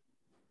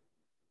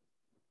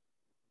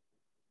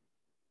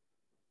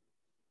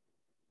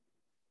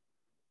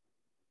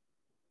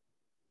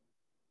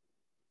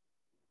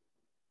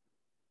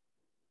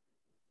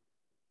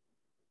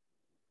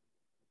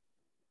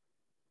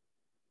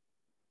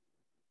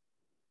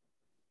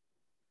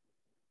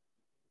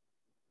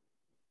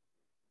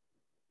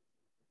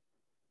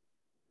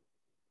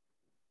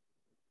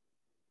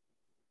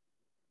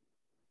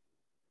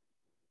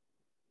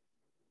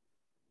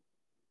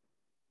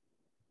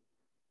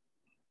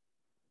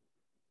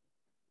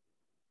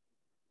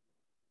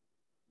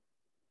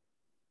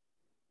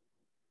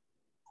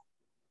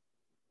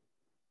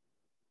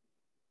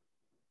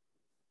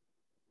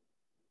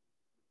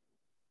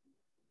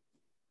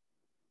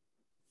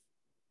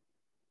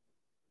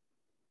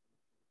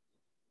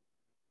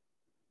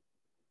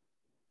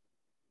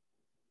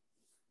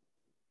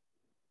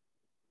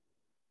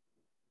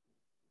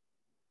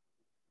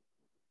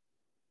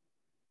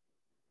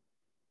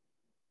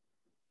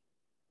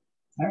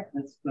 All right,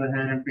 let's go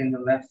ahead and bring the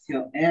left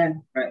heel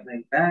in, right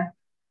leg back.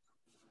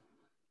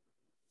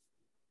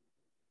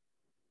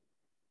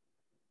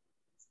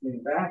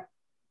 Lean back.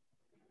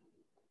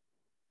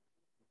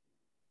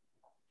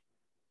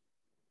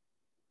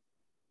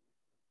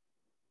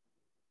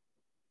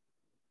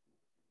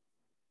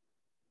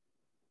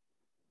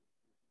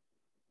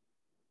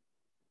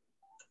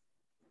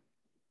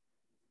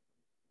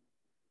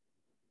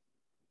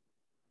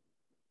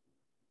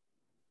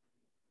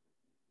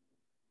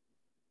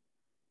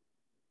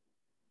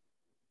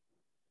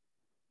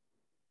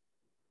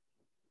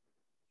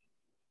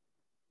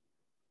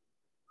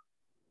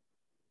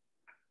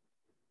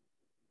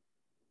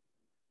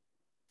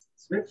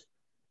 Switch.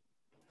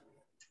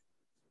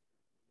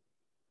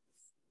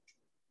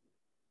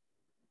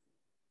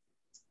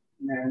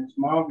 And then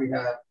tomorrow we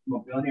have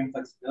mobility and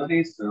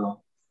flexibility,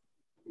 so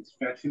we're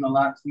stretching a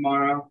lot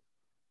tomorrow.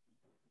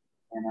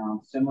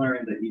 And similar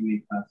in the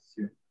evening class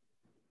too.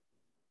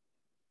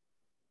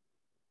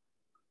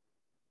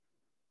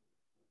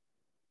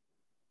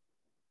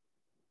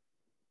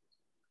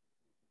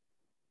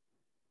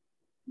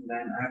 And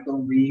then I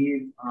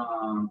believe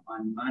on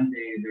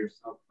Monday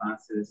there's no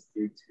classes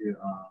due to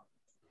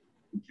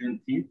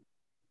Juneteenth.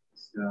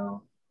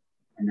 So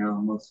I know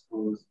most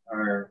schools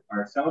are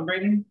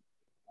celebrating.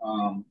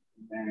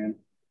 And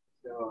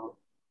so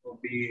we'll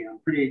be, I'm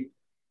pretty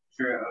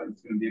sure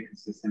it's going to be a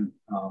consistent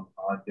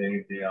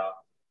holiday day off.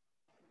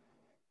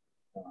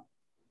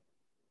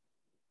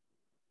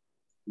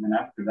 And then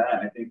after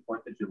that, I think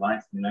 4th of July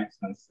is the next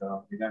one.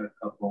 So we got a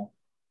couple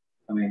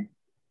coming.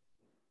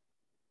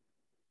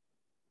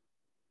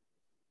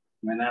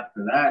 And then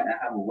after that,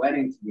 I have a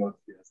wedding to go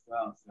to as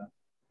well. So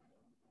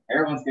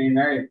everyone's getting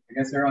married. I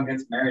guess everyone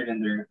gets married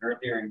in their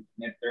earlier in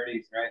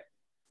mid-30s, right?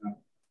 So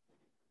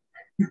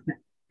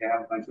they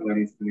have a bunch of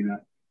weddings coming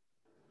up.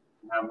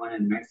 I have one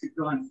in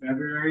Mexico in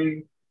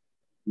February,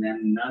 and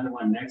then another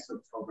one next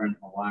October in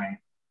Hawaii.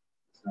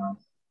 So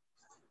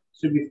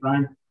should be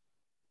fun.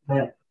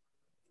 But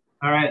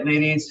all right,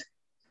 ladies,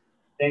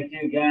 thank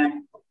you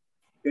again.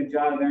 Good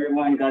job,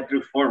 everyone. Got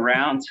through 4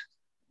 rounds.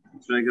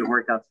 It's a really good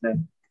workout today.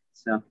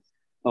 So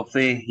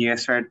hopefully you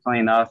guys started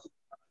feeling off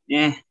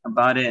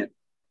about it,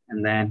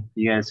 and then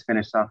you guys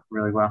finished off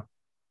really well.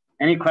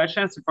 Any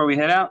questions before we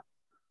head out?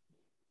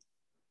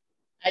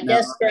 I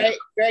guess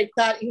Greg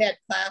thought you had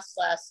class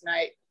last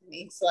night. And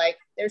he's like,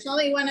 there's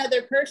only one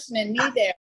other person and me there.